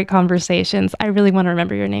we've had great conversations. I really want to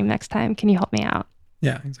remember your name next time. Can you help me out?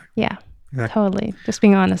 Yeah, exactly. Yeah, exactly. Totally. Just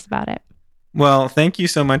being honest about it. Well, thank you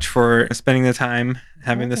so much for spending the time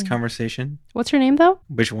having this conversation. What's your name though?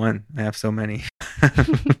 Which one? I have so many.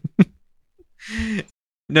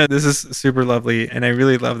 No, this is super lovely. And I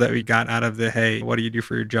really love that we got out of the, hey, what do you do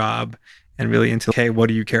for your job? And really into, hey, what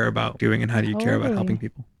do you care about doing, and how do you care about helping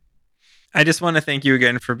people? I just want to thank you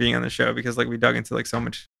again for being on the show, because like we dug into like so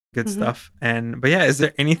much Good stuff. But yeah, is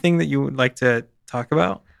there anything that you would like to talk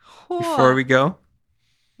about before we go?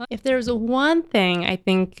 If there's one thing I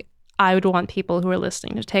think I would want people who are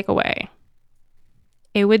listening to take away,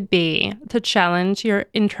 it would be to challenge your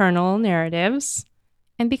internal narratives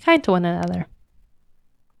and be kind to one another.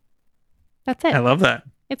 That's it. I love that.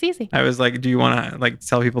 It's easy. I was like, do you want to like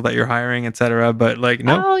tell people that you're hiring, etc.? But like,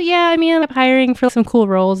 no. Oh yeah, I mean, I'm hiring for some cool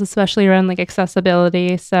roles, especially around like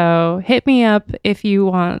accessibility. So hit me up if you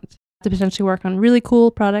want to potentially work on really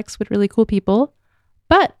cool products with really cool people.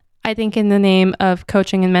 But I think in the name of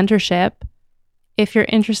coaching and mentorship, if you're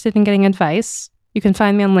interested in getting advice, you can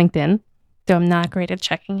find me on LinkedIn, though I'm not great at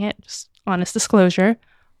checking it, just honest disclosure.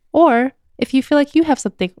 Or if you feel like you have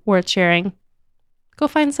something worth sharing, go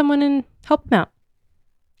find someone and help them out.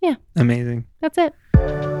 Yeah. Amazing. That's it.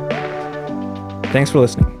 Thanks for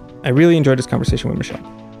listening. I really enjoyed this conversation with Michelle.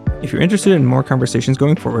 If you're interested in more conversations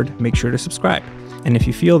going forward, make sure to subscribe. And if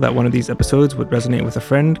you feel that one of these episodes would resonate with a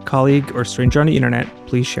friend, colleague, or stranger on the internet,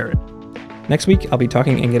 please share it. Next week, I'll be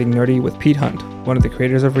talking and getting nerdy with Pete Hunt, one of the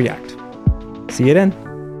creators of React. See you then.